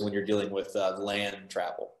 inquiries when you're dealing with land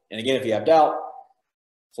travel. And again, if you have doubt,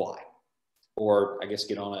 fly, or I guess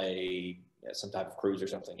get on some type of cruise or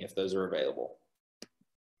something if those are available.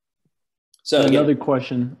 So another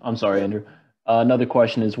question, I'm sorry, Andrew. Another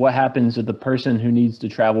question is, what happens if the person who needs to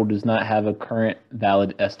travel does not have a current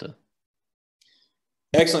valid ESTA?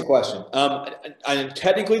 Excellent question. And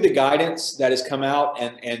technically, the guidance that has come out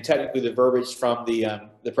and technically the verbiage from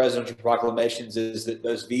the presidential proclamations is that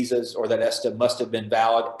those visas or that ESTA must have been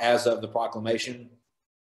valid as of the proclamation.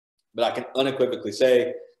 But I can unequivocally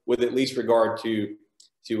say, with at least regard to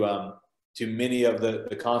many of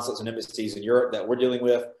the consulates and embassies in Europe that we're dealing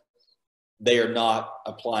with, they are not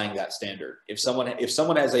applying that standard. If someone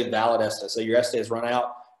has a valid ESTA, so your ESTA has run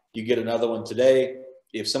out, you get another one today.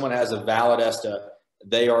 If someone has a valid ESTA,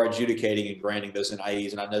 they are adjudicating and granting those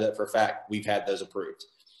NIEs, and I know that for a fact. We've had those approved.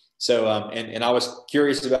 So, and I was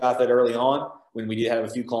curious about that early on when we did have a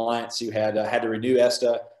few clients who had to renew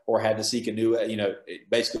ESTA or had to seek a new,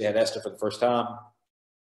 basically had ESTA for the first time.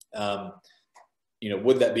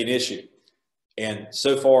 Would that be an issue? And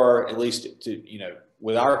so far, at least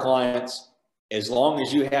with our clients, as long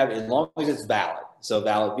as it's valid, so a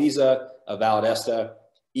valid visa, a valid ESTA,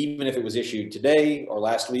 even if it was issued today or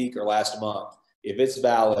last week or last month, if it's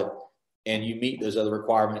valid and you meet those other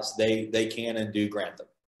requirements, they can and do grant them.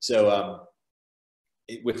 So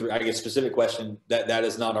with, I guess, specific question, that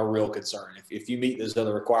is not a real concern. If you meet those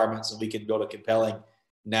other requirements and we can build a compelling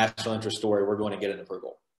national interest story, we're going to get an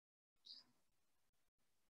approval.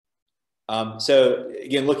 So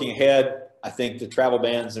again, looking ahead, I think the travel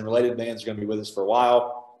bans and related bans are going to be with us for a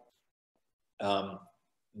while.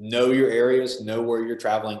 Know your areas, know where you're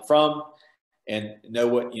traveling from, and know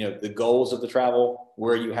what, the goals of the travel,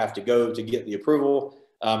 where you have to go to get the approval.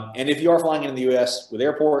 And if you are flying in the U.S. with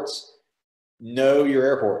airports, know your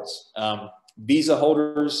airports. Visa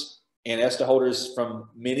holders And ESTA holders from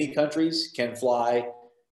many countries can fly.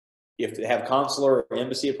 If they have consular or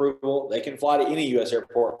embassy approval, they can fly to any U.S.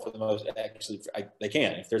 airport for the most. Actually, they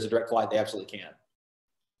can. If there's a direct flight, they absolutely can.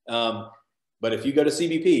 But if you go to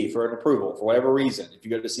CBP for an approval, for whatever reason, if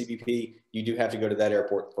you go to CBP, you do have to go to that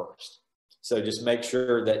airport first. So just make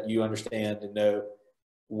sure that you understand and know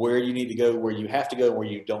where you need to go, where you have to go, where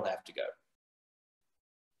you don't have to go.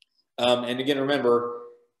 And again, remember,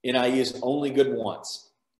 NIE is only good once,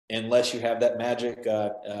 unless you have that magic,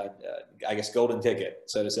 I guess, golden ticket,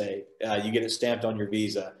 so to say. You get it stamped on your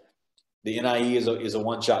visa. The NIE is a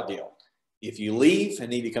one-shot deal. If you leave and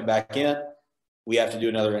need to come back in, we have to do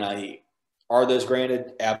another NIE. Are those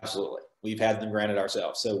granted? Absolutely. We've had them granted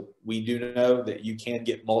ourselves. So we do know that you can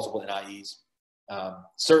get multiple NIEs.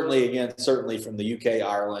 Certainly from the UK,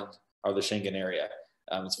 Ireland, or the Schengen area.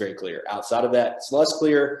 It's very clear. Outside of that, it's less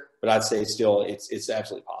clear, but I'd say still it's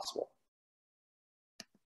absolutely possible.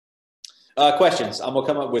 Questions? I'm going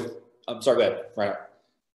to come up with, I'm sorry, go ahead, Reinhard.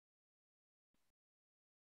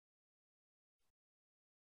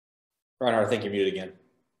 Reinhard, I think you're muted again.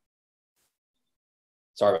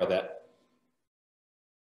 Sorry about that.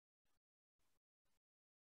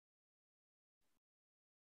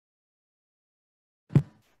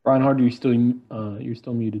 Reinhard, you're still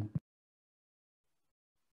muted.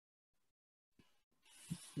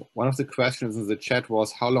 One of the questions in the chat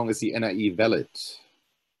was, how long is the NIE valid?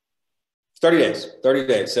 30 days, 30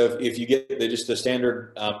 days. So if you get just the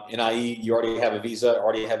standard NIE, you already have a visa,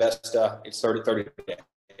 already have ESTA, it's 30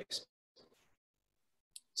 days.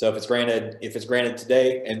 So if it's granted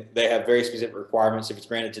today, and they have very specific requirements, if it's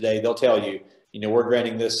granted today, they'll tell you, we're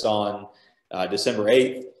granting this on December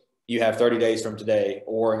 8th, you have 30 days from today,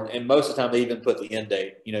 and most of the time they even put the end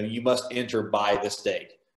date. You must enter by this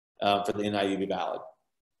date for the NIE to be valid.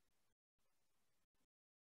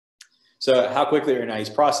 So how quickly are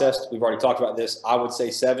NIEs processed? We've already talked about this. I would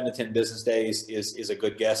say 7 to 10 business days is a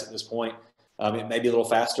good guess at this point. It may be a little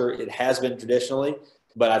faster. It has been traditionally,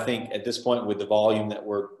 but I think at this point with the volume that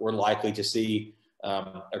we're likely to see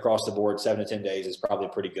across the board, 7 to 10 days is probably a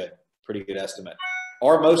pretty good estimate.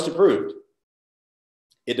 Are most approved?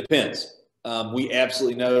 It depends. We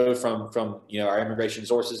absolutely know from our immigration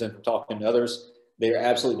sources and from talking to others, they are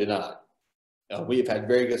absolutely not. We have had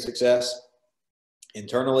very good success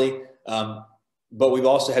internally, but we've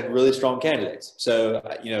also had really strong candidates. So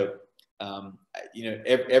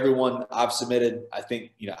everyone I've submitted, I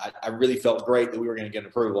think I really felt great that we were going to get an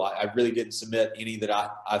approval. I really didn't submit any that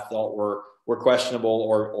I thought were questionable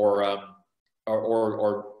or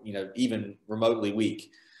even remotely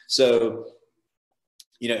weak. So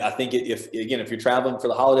I think if you're traveling for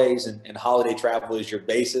the holidays and holiday travel is your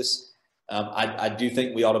basis, I do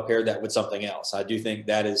think we ought to pair that with something else. I do think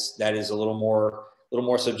that is a little more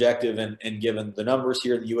subjective, and given the numbers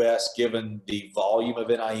here in the U.S., given the volume of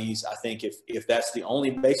NIEs, I think if that's the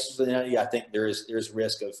only basis for the NIE, I think there's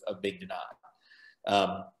risk of being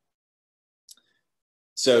denied.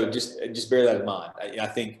 So just bear that in mind. I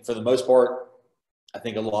think for the most part, I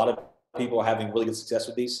think a lot of people are having really good success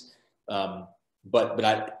with these. But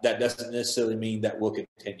that doesn't necessarily mean that will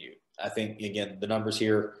continue. I think, again, the numbers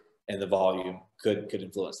here and the volume could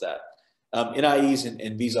influence that. NIEs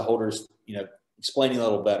and visa holders, explaining a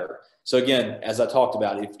little better. So again, as I talked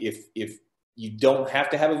about, if you don't have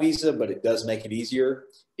to have a visa, but it does make it easier.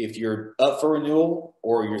 If you're up for renewal,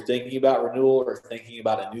 or you're thinking about renewal, or thinking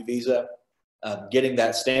about a new visa, getting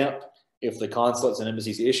that stamp, if the consulates and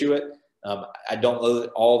embassies issue it, I don't know that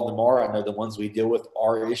all of them are. I know the ones we deal with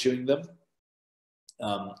are issuing them.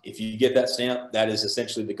 If you get that stamp, that is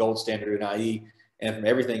essentially the gold standard NIE. And from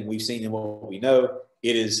everything we've seen and what we know,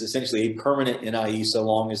 it is essentially a permanent NIE so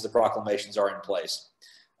long as the proclamations are in place.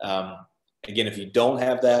 Again, if you don't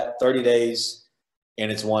have that, 30 days,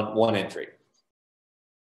 and it's one entry.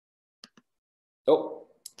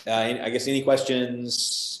 I guess any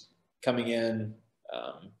questions coming in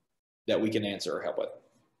that we can answer or help with?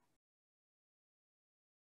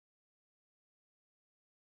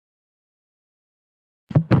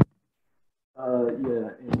 Yeah,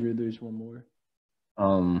 Andrew, there's one more.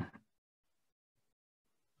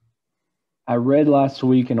 I read last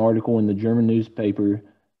week an article in the German newspaper.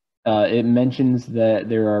 It mentions that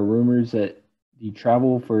there are rumors that the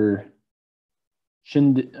travel for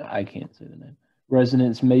I can't say the name,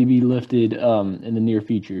 residents may be lifted in the near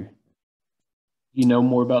future. You know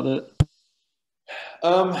more about that?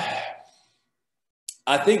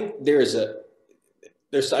 I think there's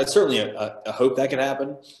certainly a hope that can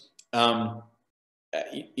happen.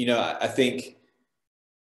 I think,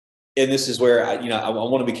 and this is where I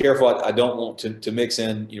want to be careful. I don't want to mix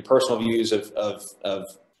in personal views of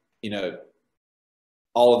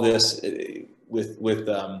all of this with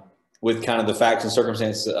kind of the facts and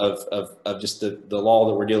circumstances of just the law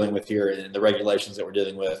that we're dealing with here and the regulations that we're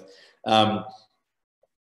dealing with.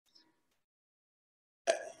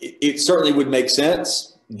 It certainly would make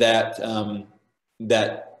sense that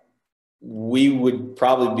that we would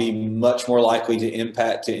probably be much more likely to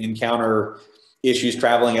encounter issues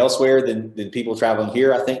traveling elsewhere than people traveling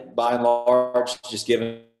here. I think by and large, just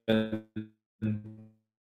given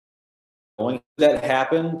that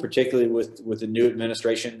happen, particularly with the new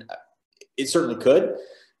administration, it certainly could.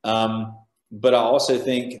 But I also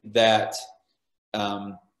think that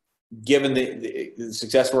given the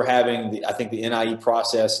success we're having, I think the NIE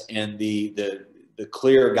process and the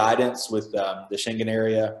clear guidance with the Schengen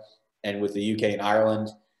area and with the UK and Ireland,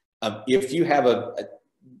 if you have a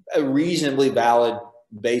reasonably valid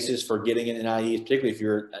basis for getting an NIE, particularly if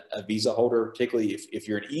you're a visa holder, particularly if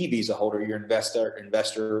you're an e-visa holder, you're an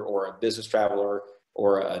investor or a business traveler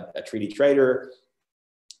or a treaty trader,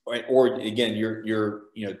 or again, you're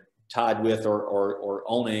tied with or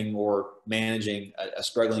owning or managing a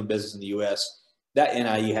struggling business in the U.S., that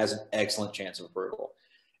NIE has an excellent chance of approval.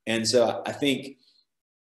 And so I think,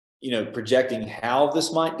 projecting how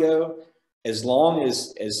this might go, as long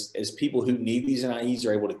as people who need these NIEs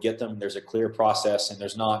are able to get them, there's a clear process and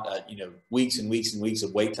there's not, weeks and weeks and weeks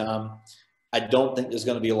of wait time. I don't think there's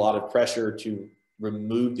going to be a lot of pressure to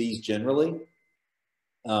remove these generally.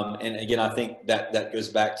 And again, I think that goes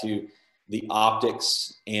back to the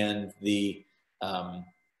optics and the kind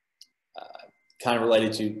of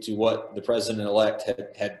related to what the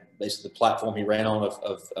president-elect had basically the platform he ran on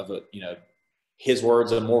of his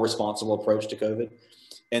words, a more responsible approach to COVID.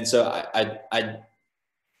 And so I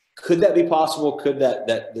could that be possible? Could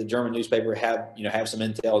that the German newspaper have some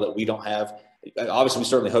intel that we don't have? Obviously, we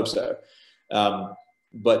certainly hope so.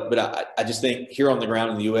 But I just think here on the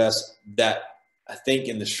ground in the U.S. that I think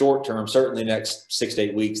in the short term, certainly the next 6 to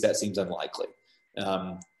 8 weeks, that seems unlikely.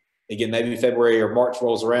 Again, maybe February or March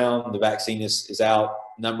rolls around, the vaccine is out,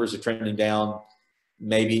 numbers are trending down.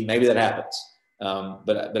 Maybe that happens.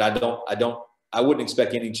 But I wouldn't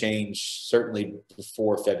expect any change certainly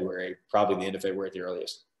before February, probably the end of February at the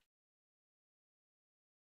earliest.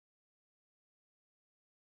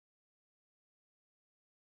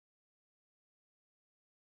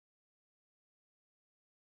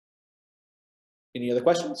 Any other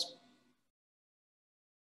questions?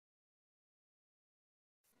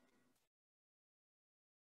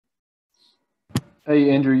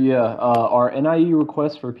 Hey, Andrew, yeah. Are NIE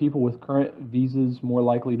requests for people with current visas more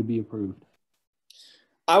likely to be approved?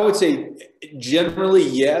 I would say generally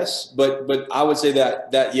yes, but I would say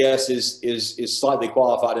that yes is slightly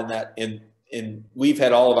qualified in that in we've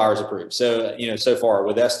had all of ours approved. So so far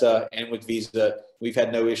with ESTA and with visa, we've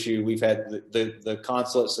had no issue. We've had the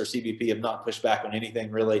consulates or CBP have not pushed back on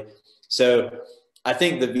anything really. So I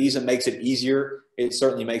think the visa makes it easier. It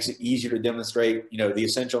certainly makes it easier to demonstrate the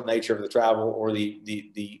essential nature of the travel or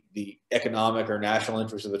the economic or national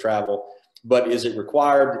interest of the travel. But is it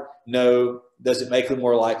required? No. Does it make them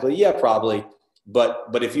more likely? Yeah, probably.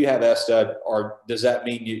 But if you have ESTA, or does that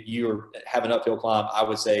mean you have an uphill climb? I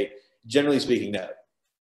would say, generally speaking, no.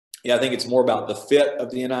 Yeah, I think it's more about the fit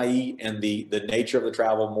of the NIE and the nature of the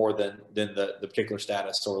travel more than the particular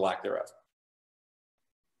status or lack thereof.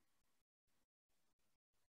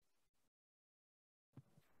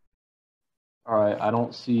 All right, I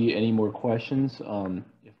don't see any more questions.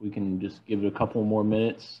 If we can just give it a couple more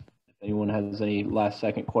minutes. If anyone has any last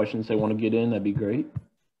second questions they want to get in, that'd be great.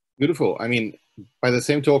 Beautiful. I mean, by the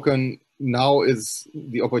same token, now is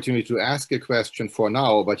the opportunity to ask a question for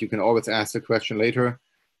now, but you can always ask the question later.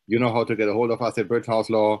 You know how to get a hold of us at Bridge House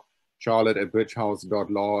Law. Charlotte at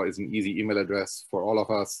bridgehouse.law is an easy email address for all of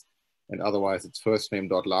us. And otherwise, it's first name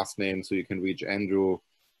dot last name, so you can reach Andrew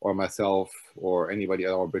or myself or anybody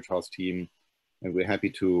at our Bridge House team. And we're happy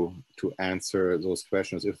to answer those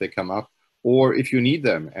questions if they come up, or if you need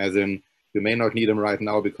them, as in you may not need them right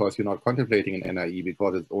now because you're not contemplating an NIE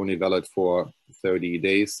because it's only valid for 30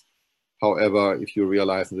 days. However, if you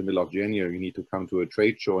realize in the middle of January you need to come to a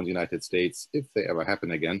trade show in the United States, if they ever happen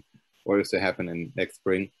again, or if they happen in next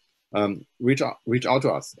spring, reach out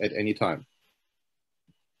to us at any time.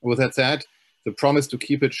 With that said, the promise to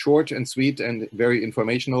keep it short and sweet and very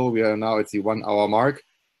informational, we are now at the 1 hour mark.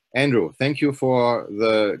 Andrew, thank you for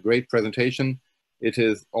the great presentation. It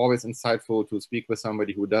is always insightful to speak with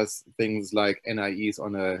somebody who does things like NIEs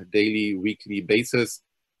on a daily, weekly basis.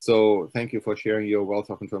 So thank you for sharing your wealth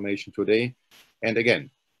of information today. And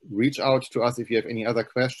again, reach out to us if you have any other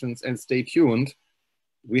questions, and stay tuned.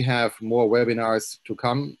 We have more webinars to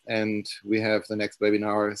come, and we have the next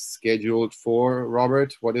webinar scheduled for,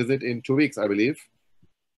 Robert, what is it, in 2 weeks, I believe?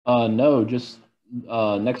 No, just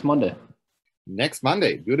next Monday. Next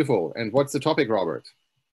Monday. Beautiful. And what's the topic, Robert?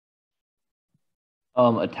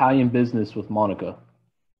 Italian business with Monica.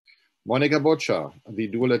 Monica Boccia, the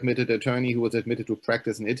dual admitted attorney who was admitted to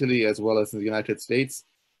practice in Italy as well as in the United States,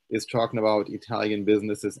 is talking about Italian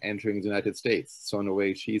businesses entering the United States. So in a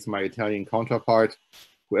way, she's my Italian counterpart.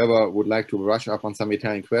 Whoever would like to brush up on some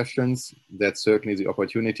Italian questions, that's certainly the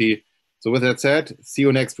opportunity. So with that said, see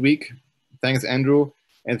you next week. Thanks, Andrew.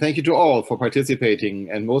 And thank you to all for participating.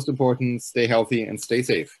 And most important, stay healthy and stay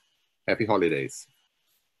safe. Happy holidays.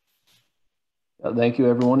 Thank you,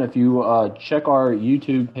 everyone. If you check our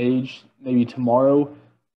YouTube page, maybe tomorrow,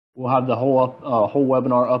 we'll have the whole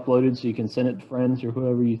webinar uploaded so you can send it to friends or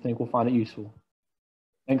whoever you think will find it useful.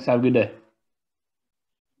 Thanks. Have a good day.